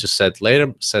also we're going to set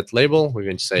label. We're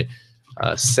going to say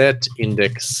set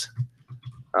index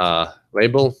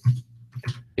label.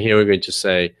 Here we're going to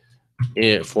say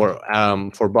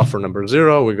for buffer number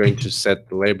 0, we're going to set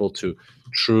the label to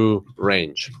true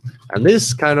range. And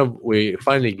this kind of, we're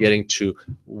finally getting to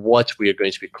what we are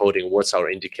going to be coding, what's our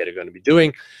indicator going to be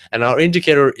doing. And our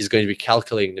indicator is going to be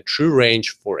calculating the true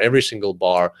range for every single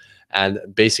bar. And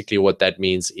basically what that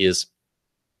means is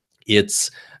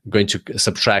it's going to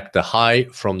subtract the high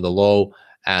from the low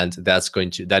and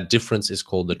that difference is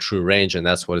called the true range, and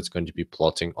that's what it's going to be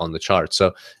plotting on the chart. So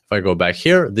if I go back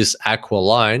here, this aqua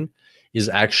line is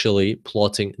actually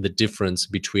plotting the difference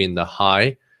between the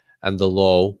high and the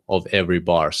low of every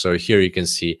bar. So here you can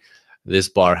see this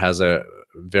bar has a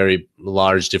very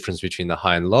large difference between the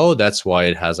high and low. That's why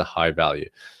it has a high value.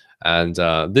 And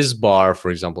this bar,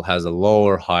 for example, has a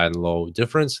lower high and low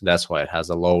difference. That's why it has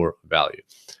a lower value.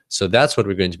 So that's what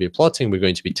we're going to be plotting. We're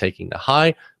going to be taking the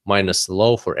high minus the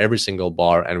low for every single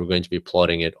bar, and we're going to be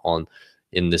plotting it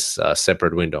in this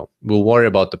separate window. We'll worry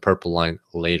about the purple line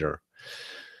later.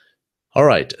 All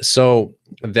right, so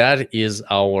that is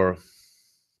our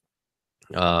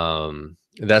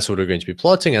that's what we're going to be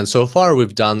plotting. And so far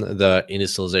we've done the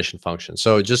initialization function.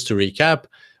 So just to recap,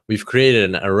 we've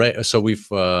created an array. So we've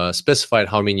specified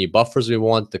how many buffers we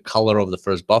want, the color of the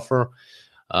first buffer.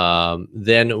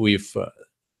 Then we've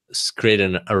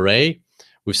created an array.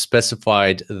 We've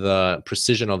specified the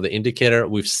precision of the indicator.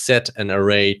 We've set an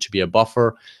array to be a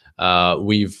buffer.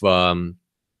 We've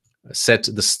set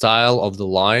the style of the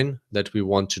line that we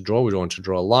want to draw. We want to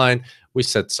draw a line. We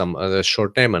set some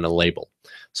short name and a label.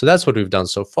 So that's what we've done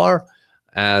so far.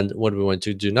 And what we want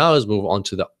to do now is move on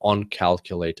to the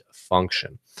onCalculate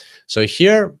function. So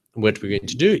here, what we're going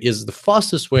to do is the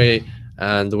fastest way,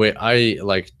 and the way I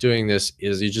like doing this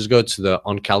is you just go to the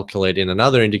onCalculate in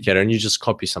another indicator and you just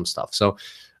copy some stuff. So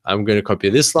I'm going to copy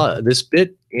this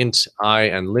bit, int I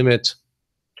and limit,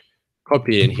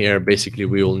 copy in here. Basically,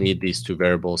 we will need these two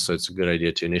variables, so it's a good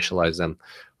idea to initialize them.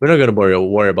 We're not going to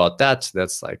worry about that.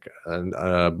 That's like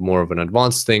more of an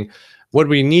advanced thing. What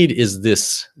we need is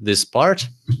this part.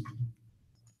 So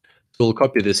we'll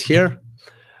copy this here,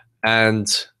 and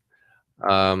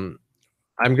I'm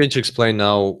going to explain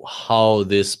now how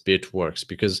this bit works,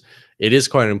 because it is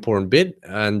quite an important bit,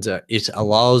 and it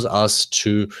allows us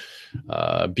to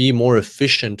be more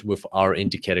efficient with our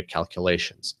indicator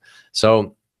calculations.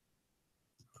 So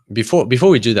before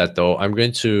we do that, though, I'm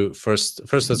going to first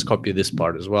let's copy this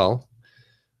part as well.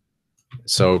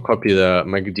 So copy the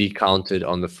MACD counted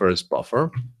on the first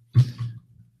buffer,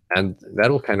 and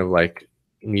that will kind of like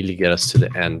nearly get us to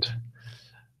the end.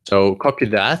 So copy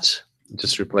that,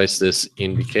 just replace this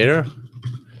indicator,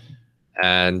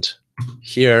 and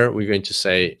here we're going to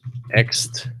say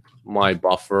ext my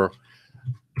buffer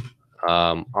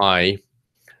I,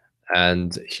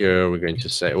 and here we're going to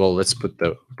say, well, let's put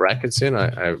the brackets in.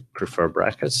 I prefer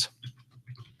brackets.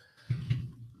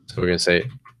 So we're going to say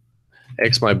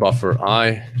X my buffer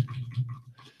I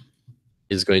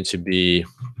is going to be,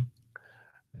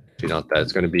 not that,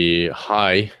 it's going to be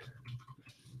high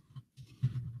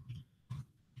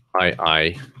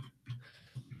I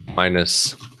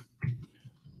minus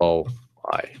low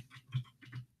I.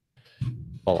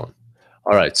 Hold on.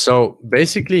 All right, so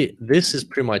basically this is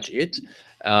pretty much it.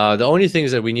 The only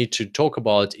things that we need to talk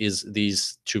about is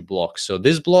these two blocks. So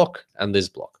this block and this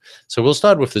block. So we'll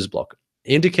start with this block.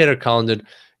 Indicator counted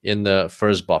in the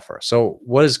first buffer. So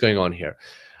what is going on here?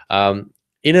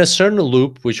 In a certain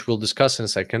loop, which we'll discuss in a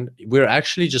second, we're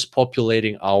actually just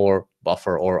populating our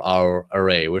buffer or our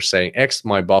array. We're saying X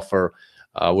my buffer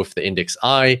with the index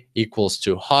I equals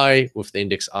to high with the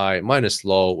index I minus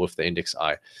low with the index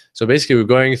I. So basically we're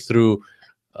going through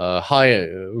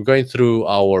we're going through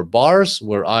our bars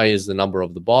where I is the number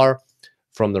of the bar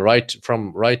from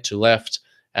right to left,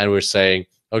 and we're saying,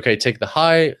 okay, take the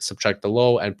high, subtract the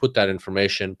low, and put that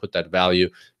information, put that value,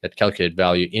 that calculated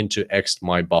value into X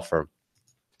my buffer.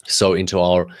 So into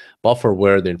our buffer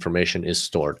where the information is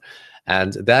stored.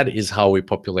 And that is how we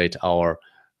populate our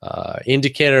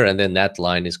indicator, and then that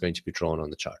line is going to be drawn on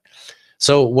the chart.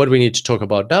 So what we need to talk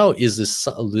about now is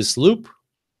this loop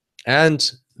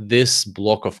and this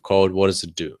block of code. What does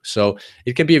it do? So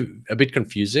it can be a bit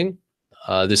confusing.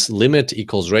 This limit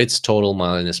equals rates total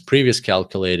minus previous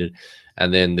calculated,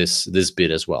 and then this bit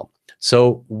as well.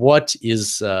 So what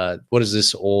is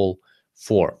this all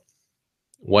for?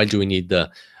 Why do we need the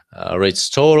rates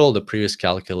total, the previous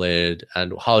calculated,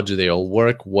 and how do they all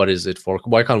work? What is it for?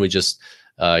 Why can't we just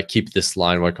keep this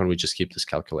line? Why can't we just keep this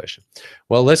calculation?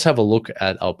 Well, let's have a look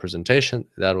at our presentation.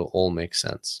 That will all make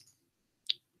sense.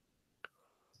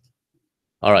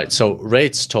 All right, so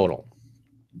rates total.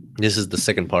 This is the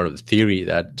second part of the theory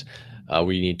that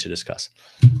we need to discuss.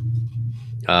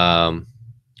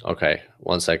 Okay,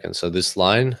 1 second. So this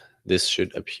line, this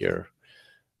should appear.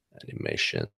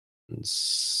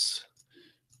 Animations.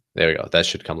 There we go. That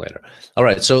should come later. All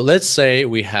right. So let's say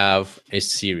we have a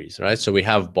series, right? So we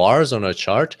have bars on our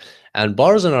chart, and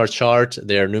bars on our chart,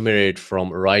 they're numerated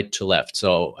from right to left.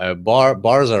 So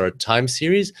bars are a time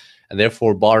series, and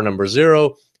therefore bar number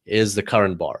 0 is the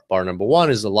current bar. Bar number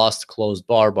 1 is the last closed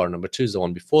bar. Bar number 2 is the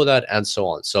one before that, and so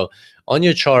on. So on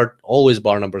your chart, always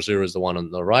bar number 0 is the one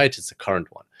on the right. It's the current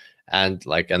one, and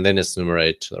then it's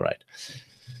numerated to the right.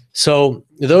 So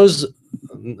those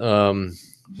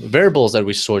variables that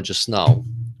we saw just now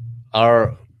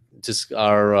are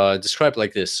described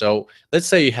like this. So let's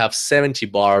say you have 70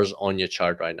 bars on your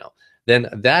chart right now. Then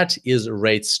that is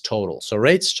rates total. So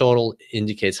rates total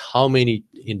indicates how many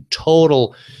in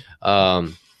total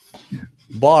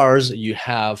bars you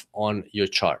have on your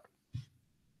chart.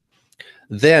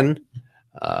 Then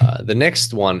the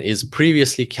next one is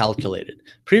previously calculated.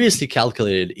 Previously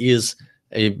calculated is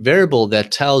a variable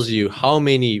that tells you how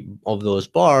many of those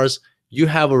bars you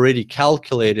have already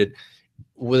calculated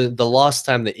with the last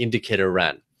time the indicator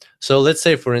ran. So let's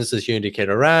say, for instance, your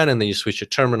indicator ran and then you switch your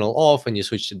terminal off and you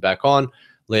switched it back on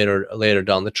later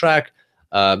down the track,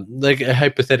 like a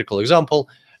hypothetical example.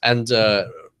 And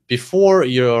before,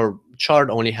 your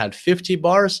chart only had 50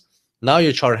 bars. Now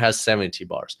your chart has 70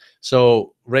 bars.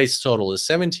 So rates total is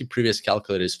 70, previous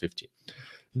calculated is 50.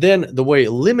 Then the way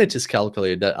limit is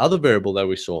calculated, that other variable that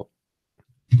we saw,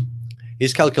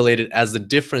 is calculated as the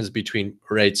difference between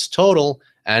rates total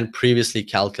and previously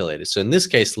calculated. So in this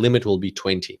case, limit will be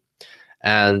 20.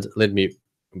 And let me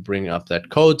bring up that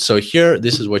code. So here,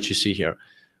 this is what you see here.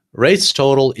 Rates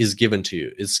total is given to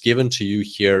you. It's given to you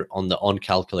here on the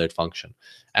onCalculate function.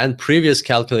 And previous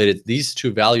calculated, these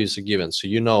two values are given. So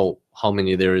you know how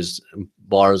many there is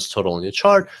bars total on your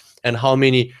chart and how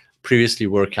many previously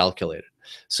were calculated.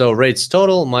 So rates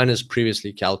total minus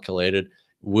previously calculated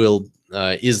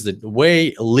is the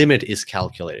way limit is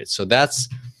calculated. So that's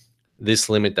this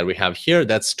limit that we have here.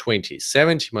 That's 20.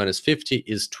 70 minus 50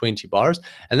 is 20 bars.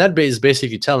 And that is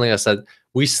basically telling us that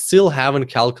we still haven't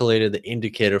calculated the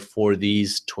indicator for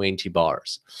these 20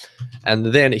 bars. And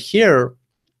then here,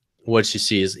 what you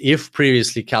see is if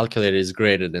previously calculated is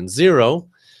greater than 0.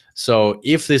 So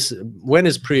if this, when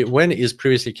is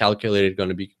previously calculated going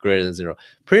to be greater than 0?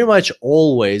 Pretty much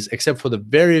always, except for the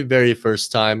very, very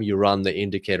first time you run the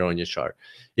indicator on your chart.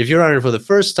 If you run it for the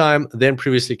first time, then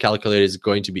previously calculated is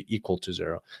going to be equal to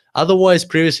 0. Otherwise,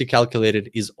 previously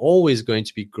calculated is always going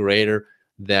to be greater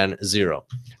than 0.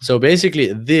 So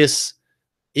basically, this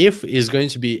if is going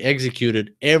to be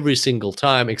executed every single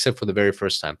time except for the very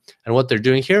first time. And what they're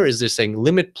doing here is they're saying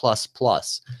limit plus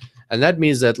plus. And that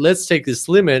means that let's take this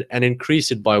limit and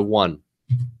increase it by 1.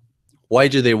 Why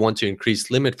do they want to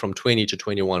increase limit from 20 to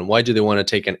 21? Why do they want to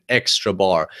take an extra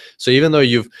bar? So even though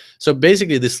so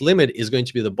basically this limit is going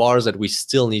to be the bars that we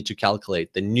still need to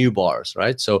calculate, the new bars,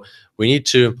 right? So we need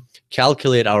to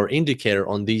calculate our indicator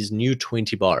on these new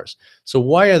 20 bars. So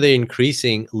why are they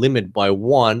increasing limit by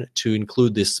 1 to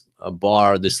include this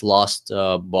bar, this last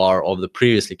bar of the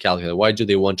previously calculated? Why do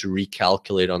they want to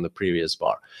recalculate on the previous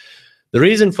bar? The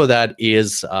reason for that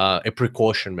is a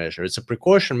precaution measure. It's a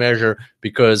precaution measure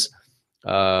because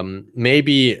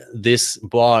maybe this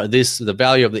bar, the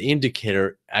value of the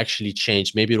indicator actually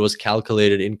changed. Maybe it was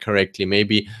calculated incorrectly.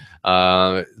 Maybe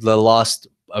the last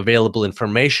available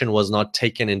information was not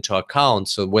taken into account.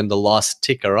 So when the last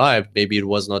tick arrived, maybe it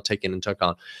was not taken into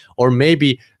account. Or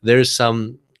maybe there's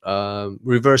some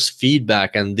reverse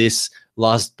feedback and this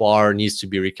last bar needs to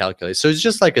be recalculated. So it's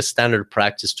just like a standard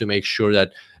practice to make sure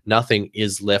that nothing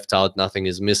is left out, nothing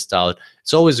is missed out.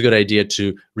 It's always a good idea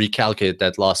to recalculate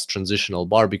that last transitional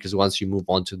bar, because once you move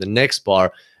on to the next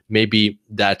bar, maybe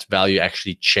that value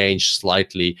actually changed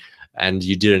slightly and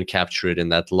you didn't capture it in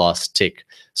that last tick.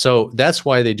 So that's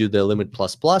why they do the limit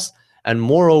plus plus. And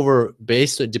moreover,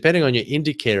 depending on your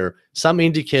indicator, some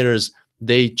indicators,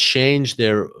 they change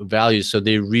their values, so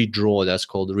they redraw. That's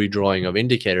called redrawing of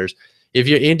indicators. If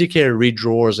your indicator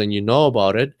redraws and you know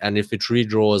about it, and if it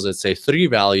redraws, let's say 3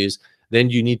 values, then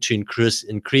you need to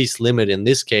increase limit, in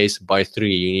this case, by 3.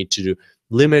 You need to do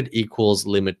limit equals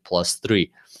limit plus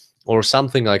 3 or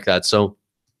something like that. So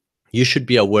you should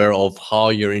be aware of how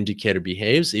your indicator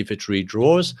behaves. If it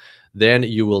redraws, then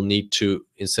you will need to,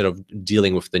 instead of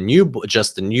dealing with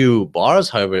just the new bars,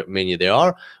 however many there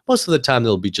are, most of the time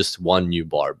there'll be just one new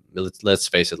bar. Let's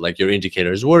face it, like your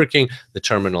indicator is working, the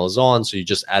terminal is on, so you're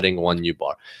just adding one new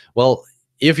bar. Well,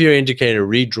 if your indicator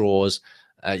redraws,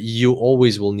 you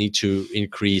always will need to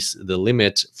increase the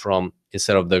limit from,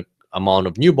 instead of the amount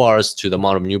of new bars, to the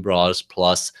amount of new bars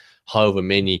plus however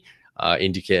many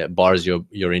bars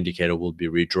your indicator will be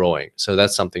redrawing. So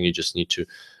that's something you just need to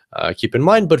keep in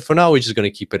mind. But for now, we're just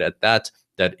going to keep it at that.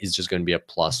 That is just going to be a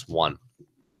 +1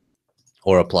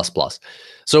 or a ++.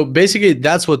 So basically,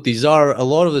 that's what these are. A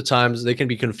lot of the times, they can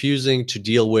be confusing to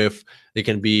deal with. They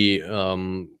can be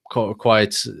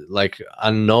quite like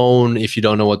unknown if you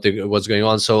don't know what's going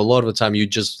on. So a lot of the time you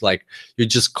just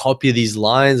copy these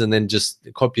lines and then just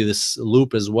copy this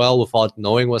loop as well without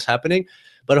knowing what's happening.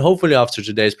 But hopefully after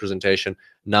today's presentation,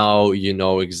 now you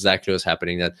know exactly what's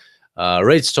happening. That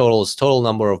rates total is total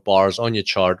number of bars on your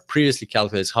chart. Previously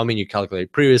calculates how many you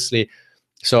calculated previously.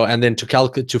 So, and then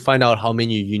to find out how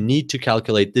many you need to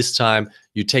calculate this time,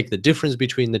 you take the difference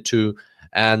between the two,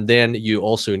 and then you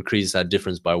also increase that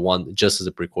difference by 1 just as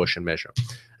a precaution measure.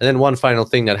 And then one final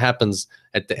thing that happens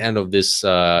at the end of this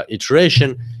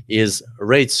iteration is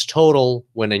rates total.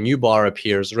 When a new bar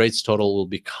appears, rates total will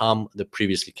become the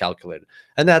previously calculated.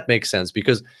 And that makes sense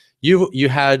because you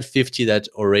had 50 that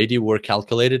already were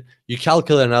calculated. You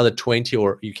calculate another 20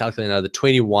 or you calculate another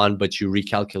 21, but you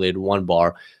recalculated 1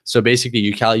 bar. So basically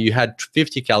you had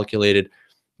 50 calculated,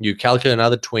 you calculate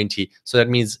another 20. So that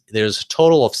means there's a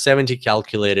total of 70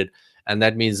 calculated. And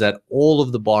that means that all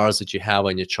of the bars that you have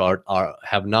on your chart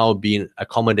have now been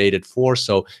accommodated for.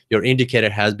 So your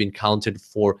indicator has been counted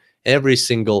for every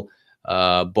single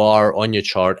bar on your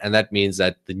chart. And that means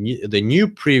that the new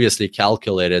previously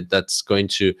calculated that's going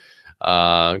to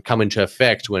come into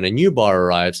effect when a new bar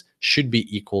arrives should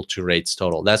be equal to rates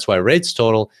total. That's why rates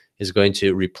total is going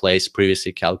to replace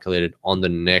previously calculated on the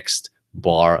next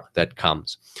bar that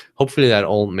comes. Hopefully that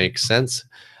all makes sense.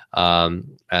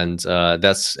 And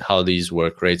that's how these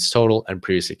work: rates total and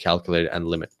previously calculated and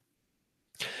limit.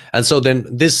 And so then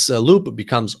this loop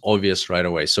becomes obvious right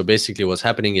away. So basically what's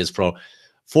happening is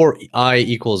for I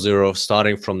equals 0,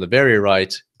 starting from the very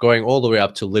right, going all the way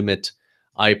up to limit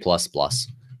I plus plus.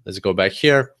 Let's go back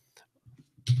here.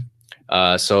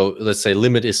 So let's say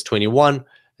limit is 21.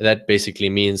 That basically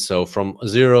means so from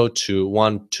 0 to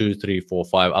 1, 2, 3, 4,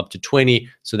 5 up to 20.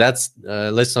 So that's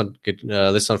let's not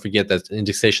forget that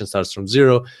indexation starts from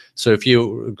 0. So if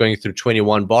you're going through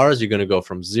 21 bars, you're going to go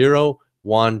from 0,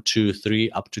 1, 2, 3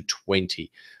 up to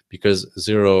 20, because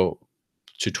 0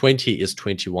 to 20 is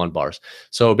 21 bars.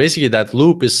 So basically that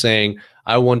loop is saying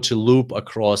I want to loop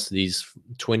across these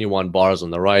 21 bars on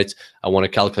the right. I want to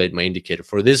calculate my indicator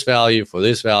for this value, for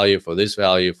this value, for this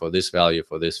value, for this value,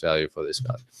 for this value, for this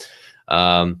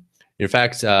value. In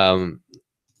fact,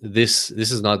 this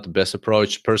is not the best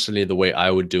approach. Personally, the way I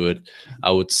would do it,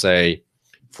 I would say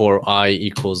for I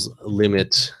equals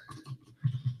limit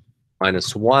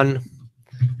minus 1,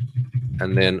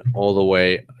 and then all the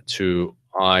way to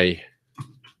I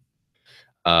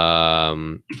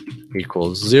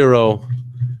equals 0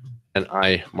 and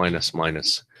I minus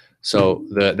minus. So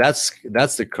that's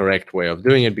the correct way of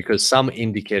doing it, because some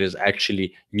indicators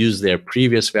actually use their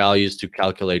previous values to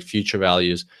calculate future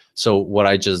values. So what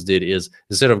I just did is,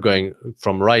 instead of going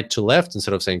from right to left,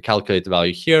 instead of saying calculate the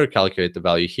value here, calculate the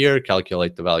value here,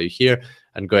 calculate the value here,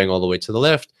 and going all the way to the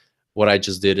left, what I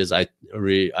just did is I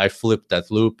flipped that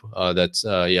loop,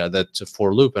 that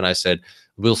for loop, and I said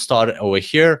we'll start over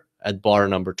here at bar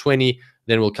number 20,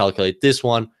 then we'll calculate this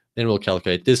one, then we'll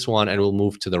calculate this one, and we'll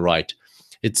move to the right.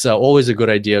 It's always a good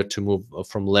idea to move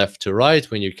from left to right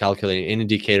when you're calculating an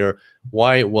indicator.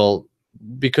 Why? Well,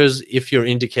 because if your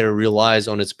indicator relies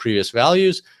on its previous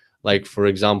values, like for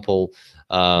example,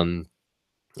 I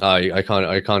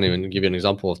can't even give you an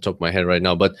example off the top of my head right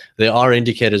now, but there are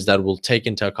indicators that will take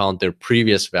into account their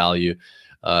previous value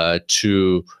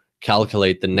to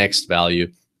calculate the next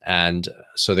value. And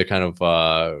so they kind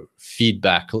of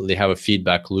feedback, they have a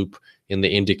feedback loop in the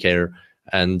indicator.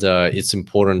 And it's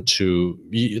important to,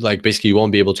 like, basically you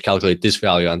won't be able to calculate this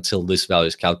value until this value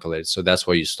is calculated. So that's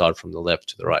why you start from the left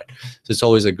to the right. So it's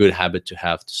always a good habit to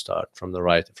have to start from the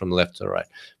right, from the left to the right.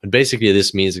 But basically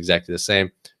this means exactly the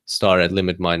same. Start at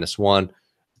limit minus 1,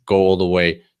 go all the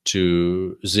way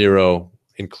to 0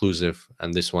 inclusive,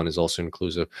 and this one is also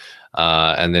inclusive,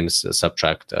 and then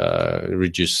subtract,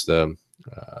 reduce the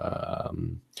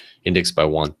index by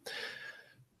 1.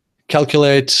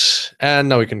 Calculate, and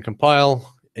now we can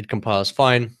compile. It compiles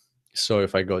fine. So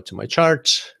if I go to my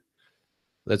chart,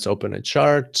 let's open a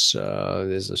chart.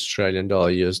 There's Australian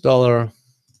dollar, US dollar.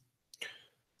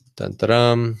 Dun, dun,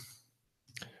 dun.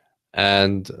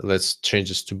 And let's change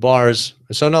this to bars.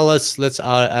 So now let's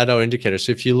add our indicators.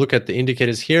 So if you look at the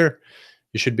indicators here,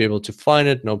 you should be able to find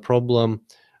it, no problem.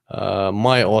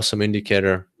 My awesome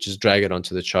indicator, just drag it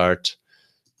onto the chart.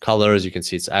 Colors, you can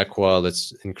see it's aqua.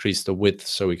 Let's increase the width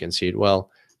so we can see it well.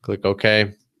 Click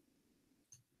OK.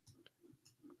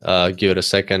 Give it a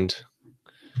second.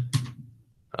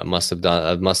 I must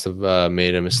have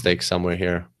made a mistake somewhere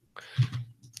here.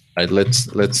 All right,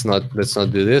 let's not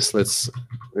do this. Let's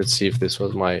see if this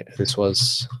was a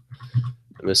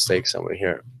mistake somewhere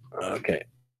here. Okay,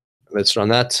 let's run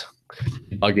that.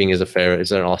 Debugging is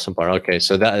an awesome part. Okay,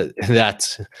 so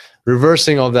that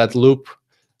reversing of that loop,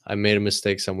 I made a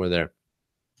mistake somewhere there.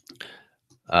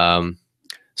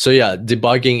 So yeah,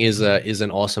 debugging is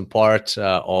an awesome part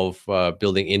of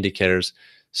building indicators.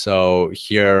 So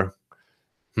here,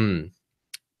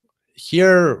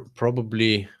 here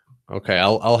probably, okay,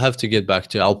 I'll have to get back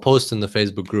to. I'll post in the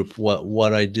Facebook group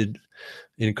what I did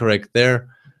incorrect there,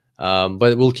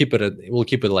 but we'll keep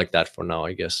it like that for now,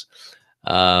 I guess.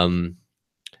 All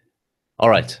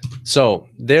right, so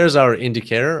there's our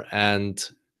indicator, and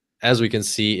as we can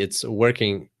see, it's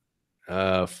working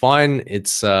fine.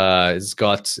 It's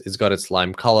got its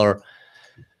lime color,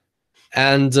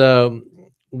 and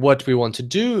what we want to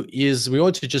do is we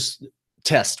want to just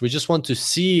test. We just want to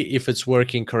see if it's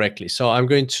working correctly. So I'm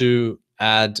going to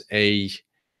add a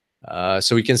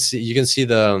so you can see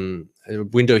the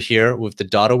window here with the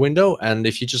data window, and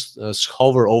if you just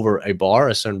hover over a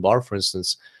certain bar, for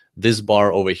instance, this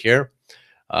bar over here,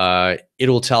 it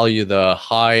will tell you the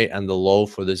high and the low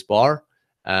for this bar,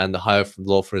 and the high and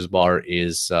low for this bar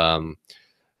is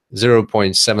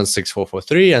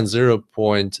 0.76443 and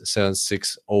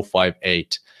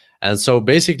 0.76058. And so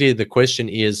basically the question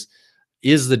is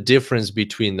the difference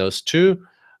between those two.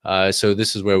 So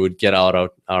this is where we'd get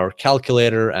out our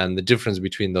calculator, and the difference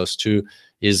between those two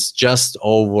is just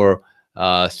over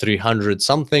 300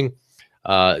 something,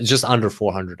 just under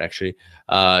 400 actually.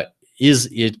 Is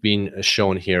it being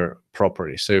shown here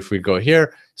properly? So if we go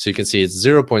here, so you can see it's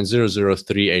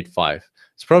 0.00385.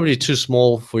 It's probably too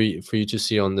small for you to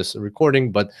see on this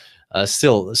recording, but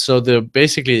still. So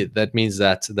basically that means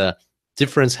that the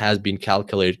difference has been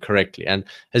calculated correctly. And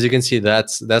as you can see,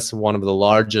 that's one of the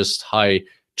largest high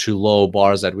to low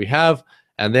bars that we have,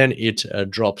 and then it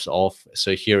drops off.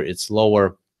 So here it's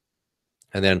lower,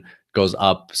 and then goes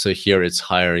up. So here it's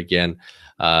higher again,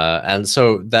 and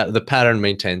so that the pattern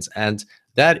maintains, and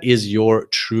that is your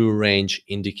true range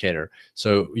indicator.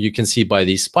 So you can see by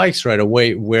these spikes right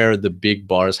away where the big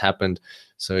bars happened.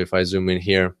 So if I zoom in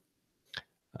here,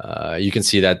 you can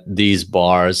see that these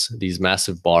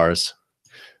massive bars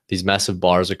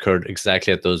occurred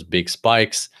exactly at those big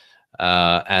spikes.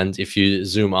 And if you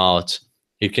zoom out,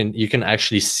 you can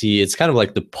actually see it's kind of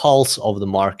like the pulse of the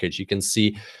market. You can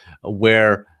see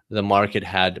where the market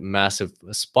had massive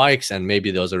spikes, and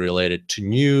maybe those are related to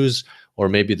news, or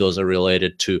maybe those are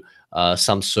related to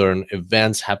some certain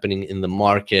events happening in the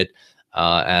market.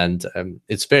 And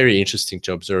it's very interesting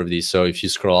to observe these. So if you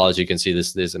scroll out, you can see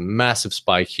there's a massive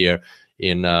spike here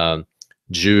in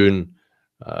June,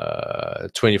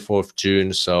 24th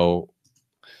June. So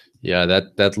yeah,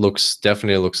 that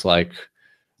definitely looks like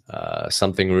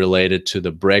something related to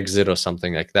the Brexit or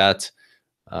something like that.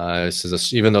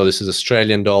 Even though this is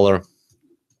Australian dollar,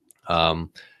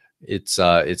 it's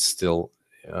still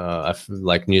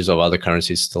like news of other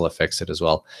currencies still affects it as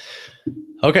well.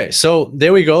 Okay, so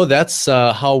there we go. That's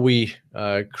how we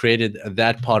created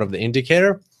that part of the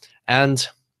indicator. And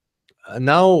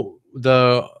now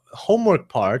the homework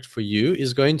part for you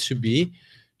is going to be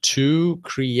to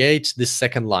create this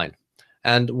second line.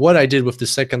 And what I did with the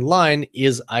second line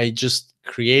is I just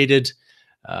created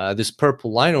this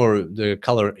purple line, or the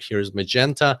color here is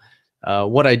magenta.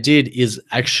 What I did is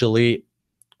actually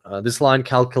this line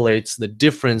calculates the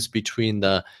difference between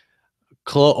the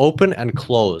open and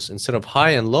close. Instead of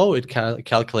high and low, it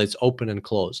calculates open and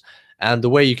close. And the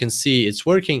way you can see it's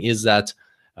working is that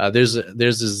there's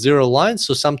a zero line.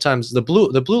 So sometimes the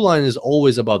blue line is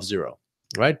always above zero,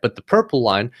 right? But the purple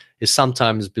line is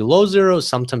sometimes below zero,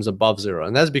 sometimes above zero,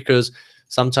 and that's because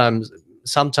sometimes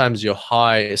your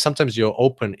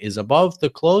open is above the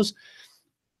close,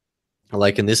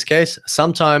 like in this case.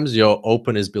 Sometimes your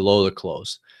open is below the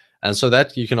close. And so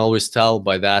that you can always tell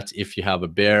by that if you have a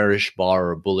bearish bar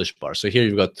or a bullish bar. So here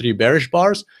you've got 3 bearish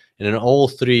bars, and in all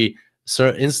 3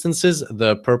 instances,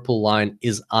 the purple line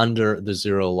is under the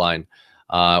zero line.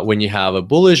 When you have a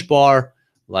bullish bar,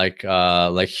 like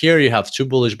here, you have 2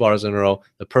 bullish bars in a row,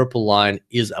 the purple line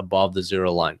is above the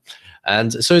zero line.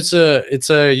 And so it's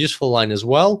a useful line as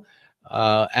well.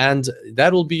 And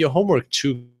that will be your homework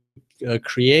to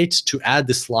add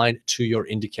this line to your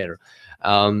indicator.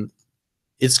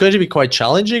 It's going to be quite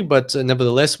challenging, but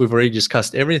nevertheless, we've already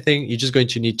discussed everything. You're just going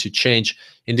to need to change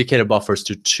indicator buffers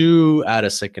to 2, add a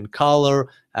second color,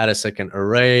 add a second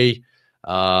array.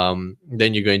 Then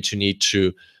you're going to need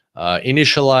to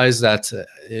initialize that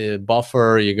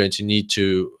buffer. You're going to need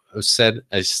to set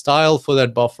a style for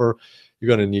that buffer. You're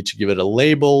going to need to give it a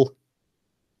label.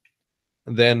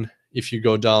 Then if you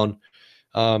go down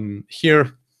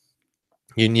here,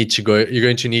 you're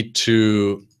going to need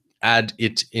to add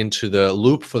it into the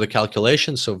loop for the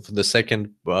calculation. So the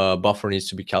second buffer needs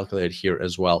to be calculated here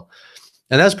as well.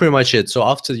 And that's pretty much it. So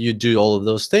after you do all of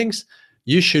those things,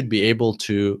 you should be able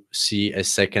to see a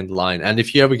second line. And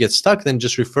if you ever get stuck, then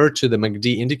just refer to the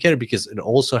MACD indicator, because it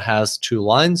also has two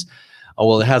lines.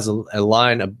 Well, it has a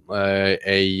line, a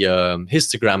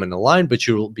histogram and a line, but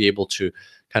you will be able to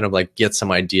kind of like get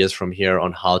some ideas from here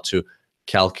on how to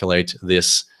calculate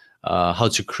this, how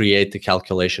to create the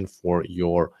calculation for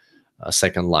your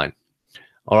second line.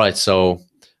 All right, so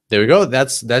there we go.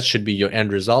 That should be your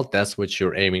end result. That's what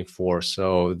you're aiming for.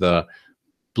 So the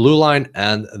blue line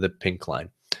and the pink line.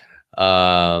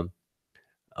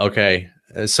 Okay,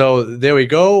 so there we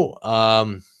go.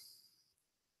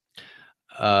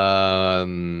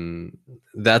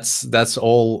 That's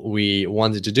all we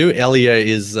wanted to do. Elia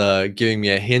is giving me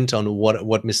a hint on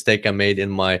what mistake I made in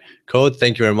my code.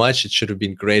 Thank you very much. It should have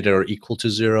been greater or equal to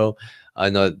 0.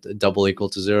 Not double equal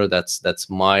to 0. That's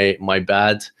my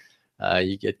bad.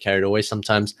 You get carried away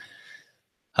sometimes.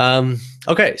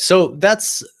 Okay, so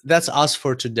that's us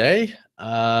for today.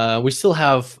 We still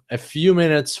have a few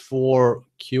minutes for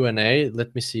Q&A.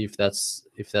 Let me see if that's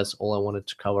all I wanted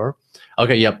to cover.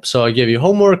 Okay, yep. So I gave you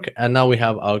homework, and now we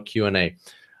have our Q&A.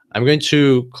 I'm going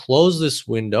to close this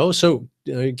window. So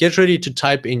get ready to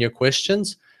type in your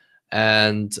questions,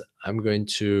 and I'm going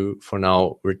to, for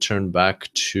now, return back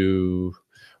to,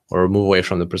 or move away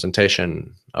from the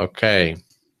presentation. Okay.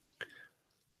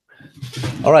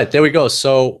 All right, there we go.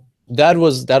 So that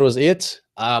was it.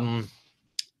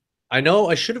 I know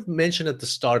I should have mentioned at the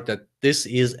start that this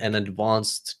is an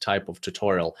advanced type of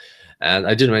tutorial, and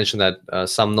I did mention that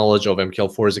some knowledge of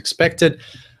MQL4 is expected.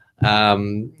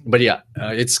 But yeah,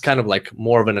 it's kind of like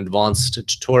more of an advanced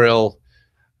tutorial,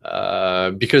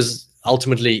 because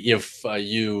ultimately, if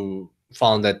you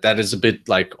found that is a bit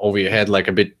like over your head, like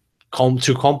a bit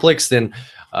too complex, then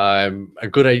a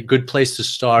good place to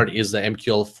start is the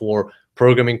MQL4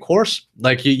 programming course.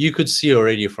 Like you could see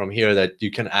already from here that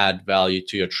you can add value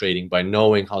to your trading by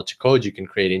knowing how to code. You can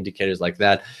create indicators like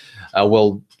that.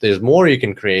 Well, there's more you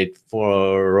can create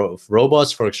for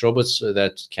robots, Forex robots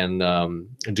that can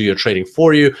do your trading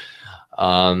for you.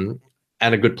 And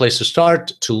a good place to start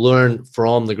to learn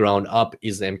from the ground up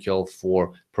is the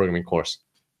MQL4 programming course.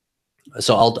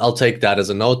 So I'll take that as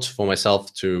a note for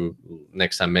myself to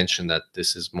next time mention that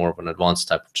this is more of an advanced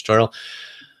type of tutorial.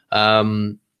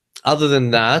 Other than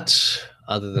that,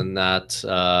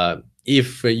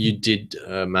 if you did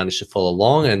manage to follow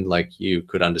along and like you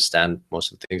could understand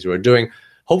most of the things we were doing,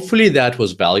 hopefully that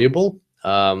was valuable.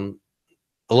 A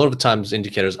lot of the times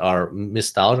indicators are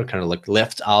missed out or kind of like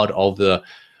left out of the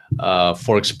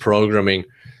Forex programming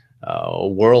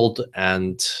world,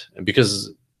 and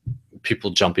because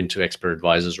people jump into expert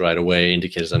advisors right away,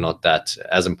 indicators are not that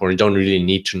as important. You don't really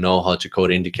need to know how to code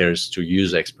indicators to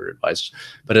use expert advisors.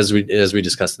 But as we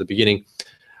discussed at the beginning,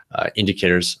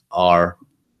 indicators are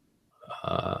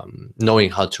knowing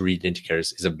how to read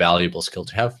indicators is a valuable skill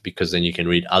to have, because then you can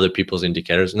read other people's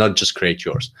indicators, not just create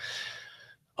yours.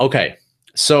 Okay,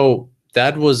 so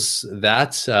that was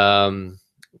that.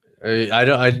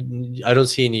 I don't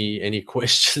see any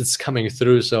questions coming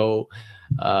through, so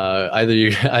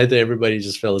either everybody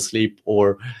just fell asleep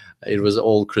or it was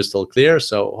all crystal clear.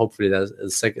 So hopefully that the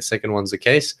second one's the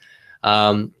case.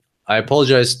 I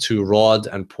apologize to Rod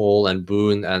and Paul and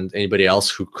Boone and anybody else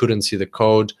who couldn't see the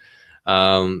code.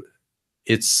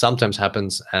 It sometimes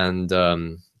happens, and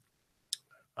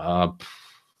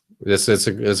it's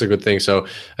a good thing. So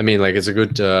I mean, like, it's a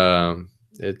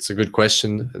good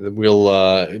question. We'll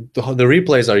the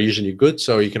replays are usually good,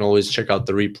 so you can always check out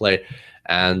the replay,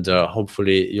 and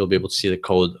hopefully you'll be able to see the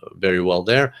code very well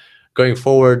there. Going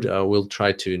forward, we'll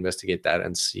try to investigate that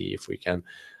and see if we can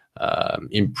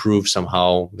improve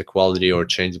somehow the quality or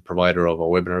change the provider of our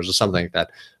webinars or something like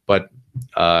that. But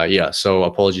yeah, so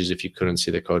apologies if you couldn't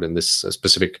see the code in this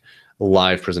specific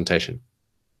live presentation.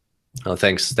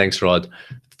 Thanks, Rod,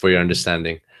 for your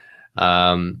understanding.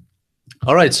 All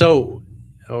right, so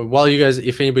while you guys,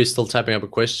 if anybody's still typing up a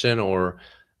question or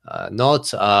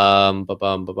not,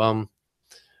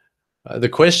 the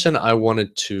question I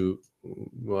wanted to,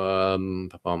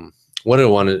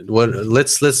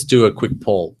 let's do a quick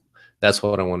poll. That's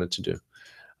what I wanted to do.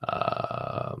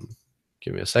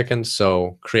 Give me a second.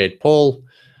 So create poll,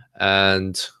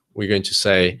 and we're going to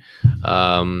say,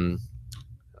 I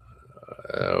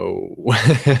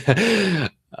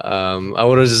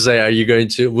wanted to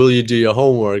say, will you do your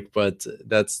homework? But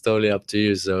that's totally up to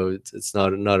you. So it's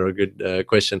not a good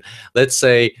question. Let's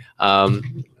say,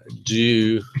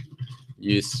 do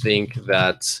you think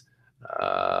that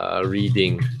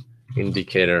reading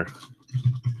indicator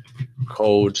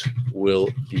code will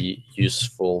be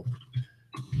useful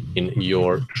in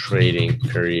your trading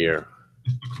career?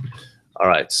 All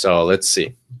right, so let's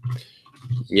see.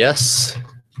 Yes,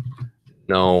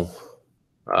 no,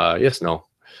 yes, no.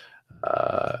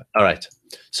 All right.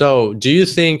 So do you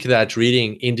think that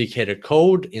reading indicator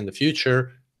code in the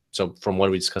future, so from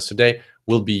what we discussed today,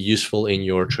 will be useful in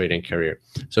your trading career?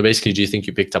 So basically, do you think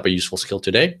you picked up a useful skill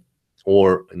today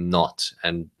or not?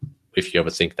 And if you ever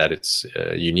think that it's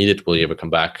you need it, will you ever come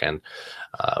back and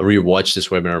rewatch this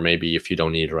webinar maybe if you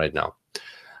don't need it right now?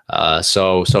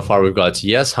 So far we've got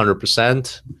yes,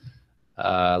 100%.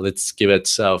 Let's give it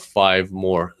 5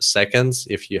 more seconds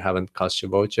if you haven't cast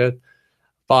your vote yet.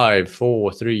 5,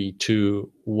 4, 3,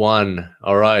 2, 1.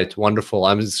 All right, wonderful.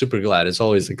 I'm super glad. It's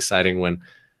always exciting when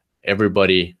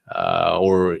everybody,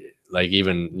 or like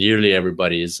even nearly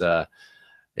everybody, is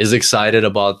excited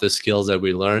about the skills that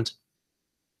we learned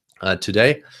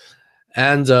today.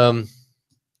 And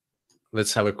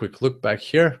let's have a quick look back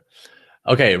here.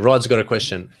 Okay, Rod's got a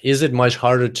question. Is it much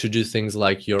harder to do things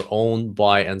like your own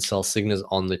buy and sell signals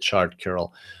on the chart,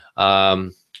 Carol?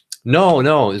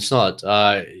 No, it's not.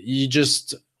 You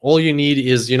just, all you need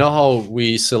is, you know how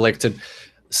we selected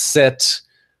set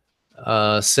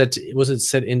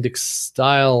index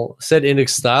style,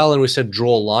 and we said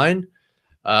draw line.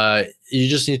 You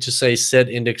just need to say set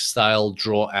index style,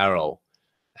 draw arrow.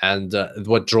 And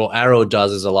what draw arrow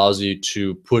does is allows you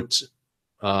to put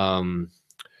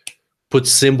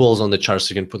symbols on the chart.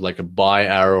 So you can put like a buy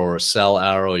arrow or a sell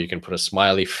arrow. You can put a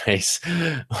smiley face,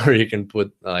 or you can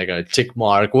put like a tick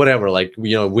mark, whatever, like,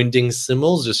 you know, winding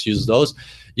symbols. Just use those.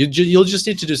 You'll just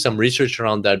need to do some research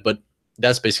around that, but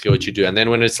that's basically what you do. And then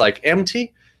when it's like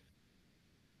empty,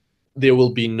 there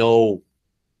will be no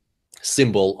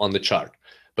symbol on the chart.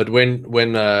 But when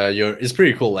it's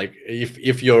pretty cool. Like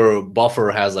if your buffer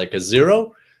has like a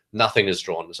 0, nothing is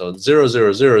drawn. So 0,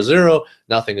 0, 0, 0,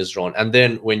 nothing is drawn. And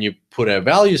then when you put a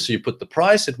value, so you put the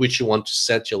price at which you want to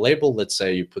set your label. Let's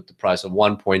say you put the price of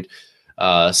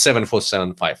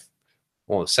 1.7475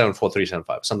 or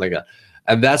 74375, something like that.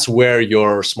 And that's where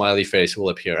your smiley face will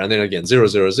appear. And then again, 0,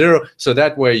 0, 0. So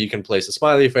that way you can place a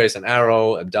smiley face, an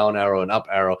arrow, a down arrow, an up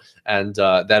arrow. And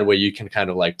that way you can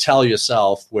kind of like tell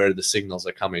yourself where the signals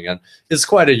are coming. And it's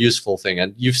quite a useful thing.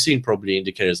 And you've seen probably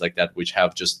indicators like that, which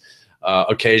have just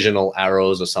occasional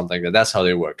arrows or something. That's how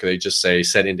they work. They just say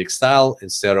set index style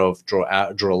instead of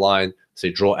draw line, say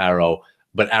draw arrow.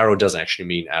 But arrow doesn't actually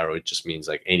mean arrow. It just means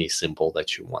like any symbol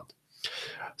that you want.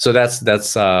 So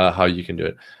that's how you can do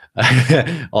it.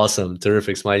 Awesome,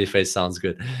 terrific. Smiley face sounds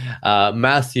good.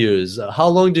 Matthews, how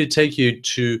long did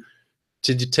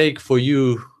it take for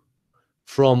you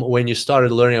from when you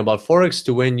started learning about Forex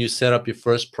to when you set up your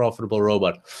first profitable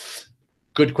robot?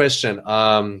 Good question.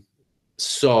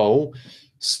 So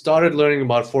started learning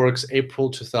about Forex April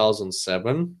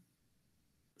 2007,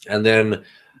 and then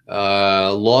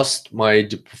lost my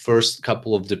first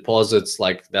couple of deposits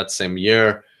like that same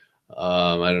year.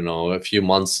 I don't know, a few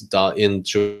months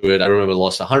into it. I remember I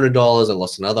lost $100, I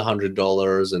lost another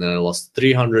 $100, and then I lost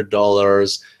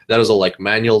 $300. That was all like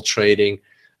manual trading.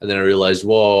 And then I realized,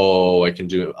 whoa, I can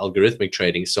do algorithmic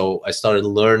trading. So I started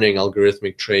learning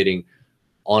algorithmic trading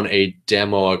on a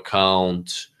demo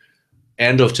account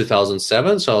end of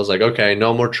 2007. So I was like, okay,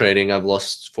 no more trading. I've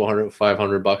lost 400,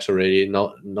 500 bucks already.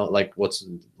 Not like what's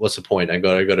the point? I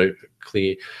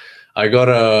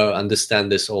gotta understand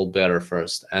this all better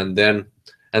first. And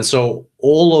so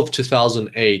all of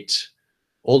 2008,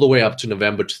 all the way up to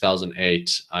November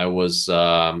 2008, I was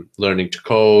learning to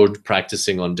code,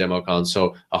 practicing on demo accounts.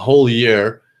 So a whole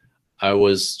year, I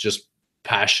was just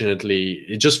passionately,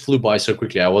 it just flew by so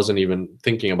quickly. I wasn't even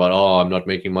thinking about, oh, I'm not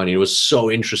making money. It was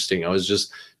so interesting. I was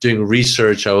just doing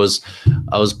research. I was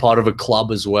part of a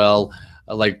club as well.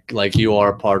 Like you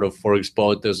are part of Forex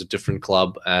Boat. There's a different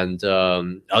club, and I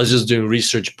was just doing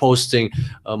research, posting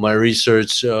my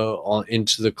research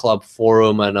into the club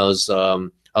forum, and I was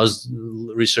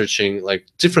researching like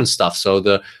different stuff. So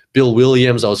the Bill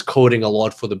Williams, I was coding a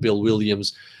lot for the Bill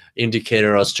Williams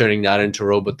indicator. I was turning that into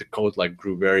robot. The code like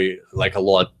grew very like a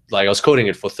lot. Like I was coding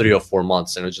it for 3 or 4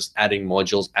 months, and I was just adding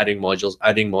modules,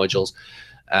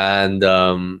 and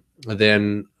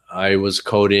then I was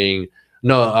coding.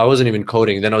 No, I wasn't even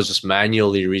coding. Then I was just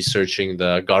manually researching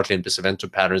the Gartley and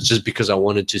Pesavento patterns just because I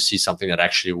wanted to see something that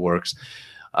actually works.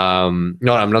 No,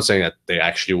 I'm not saying that they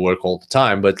actually work all the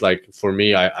time, but like for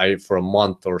me, I for a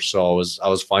month or so, I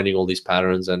was finding all these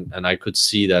patterns, and I could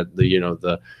see that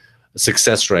the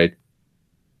success rate.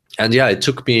 And yeah, it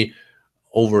took me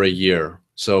over a year.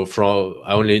 So from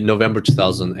only November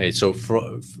 2008. So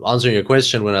for answering your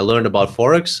question, when I learned about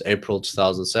Forex, April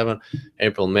 2007,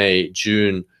 April, May,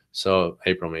 June So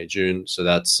April, May, June. So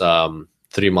that's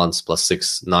 3 months plus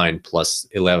 6, 9 plus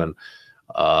 11,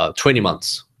 20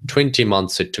 months. 20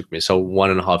 months it took me. So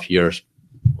 1.5 years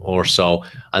or so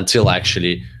until I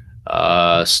actually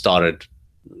started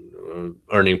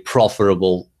earning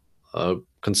profitable,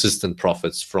 consistent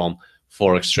profits from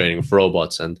Forex trading of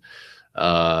robots. And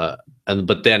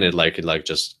but then it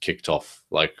just kicked off,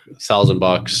 like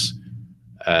 $1,000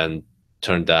 and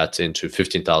turned that into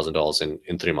 $15,000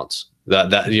 in 3 months.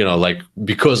 That you know, like,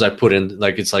 because I put in,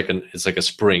 like, it's like a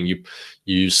spring.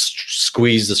 You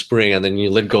squeeze the spring and then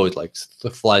you let go, it like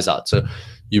flies out. So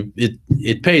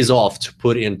it pays off to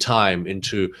put in time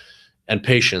into, and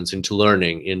patience into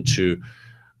learning, into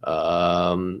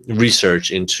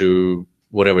research, into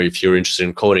whatever, if you're interested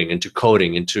in coding,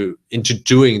 into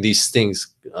doing these things,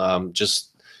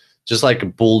 just like a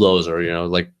bulldozer, you know,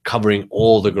 like covering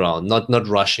all the ground, not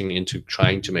rushing into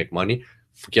trying to make money.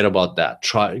 Forget about that.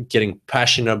 Try getting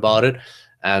passionate about it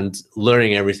and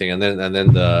learning everything, and then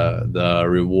the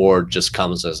reward just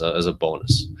comes as a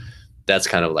bonus. That's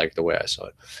kind of like the way I saw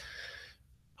it.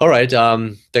 All right.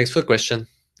 Thanks for the question,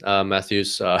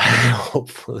 Matthews.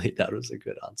 Hopefully that was a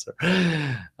good answer.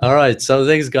 All right. So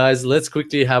thanks, guys. Let's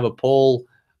quickly have a poll.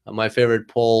 My favorite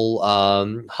poll.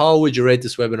 How would you rate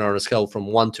this webinar on a scale from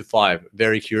 1 to 5?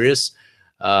 Very curious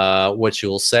what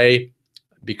you'll say,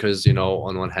 because, you know,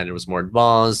 on one hand it was more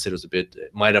advanced. It was a bit,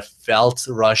 it might have felt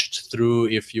rushed through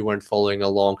if you weren't following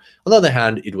along. On the other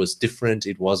hand, it was different.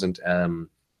 It wasn't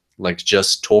like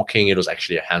just talking. It was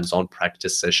actually a hands-on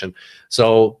practice session.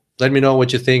 So let me know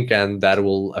what you think, and that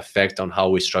will affect on how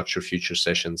we structure future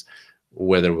sessions,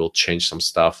 whether we'll change some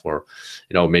stuff, or,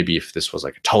 you know, maybe if this was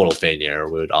like a total failure,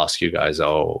 we would ask you guys,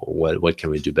 oh, what can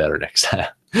we do better next time?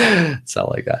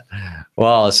 Something like that.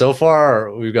 Wow, so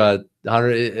far we've got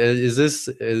 100.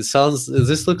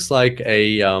 This looks like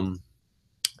a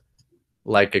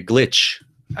glitch.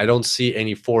 I don't see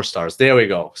any 4 stars. There we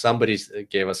go. Somebody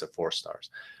gave us a 4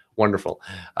 stars. Wonderful.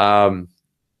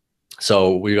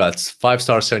 So we got 5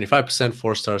 stars, 75%,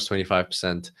 4 stars,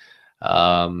 25%.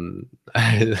 I'm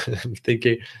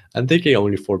thinking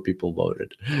only 4 people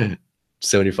voted.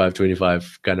 75,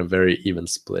 25, kind of very even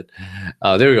split.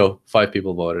 There we go. 5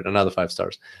 people voted, another 5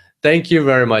 stars. Thank you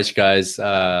very much, guys.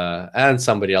 And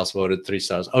somebody else voted 3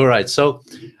 stars. All right, so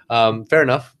fair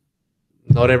enough.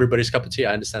 Not everybody's cup of tea,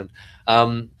 I understand.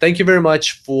 Thank you very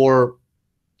much for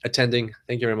attending.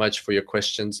 Thank you very much for your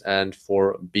questions and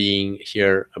for being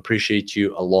here. Appreciate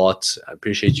you a lot. I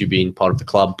appreciate you being part of the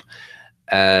club.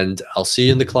 And I'll see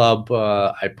you in the club.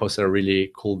 I posted a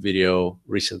really cool video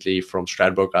recently from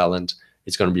Stradbroke Island.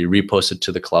 It's going to be reposted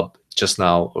to the club just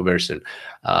now, very soon.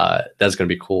 That's going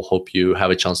to be cool. Hope you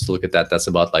have a chance to look at that. That's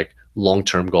about like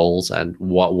long-term goals and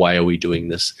why are we doing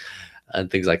this and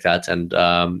things like that. And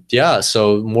yeah,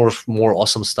 so more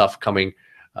awesome stuff coming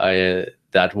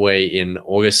that way in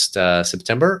August,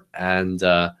 September, and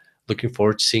looking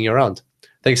forward to seeing you around.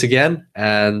 Thanks again,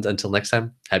 and until next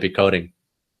time, happy coding.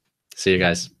 See you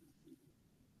guys.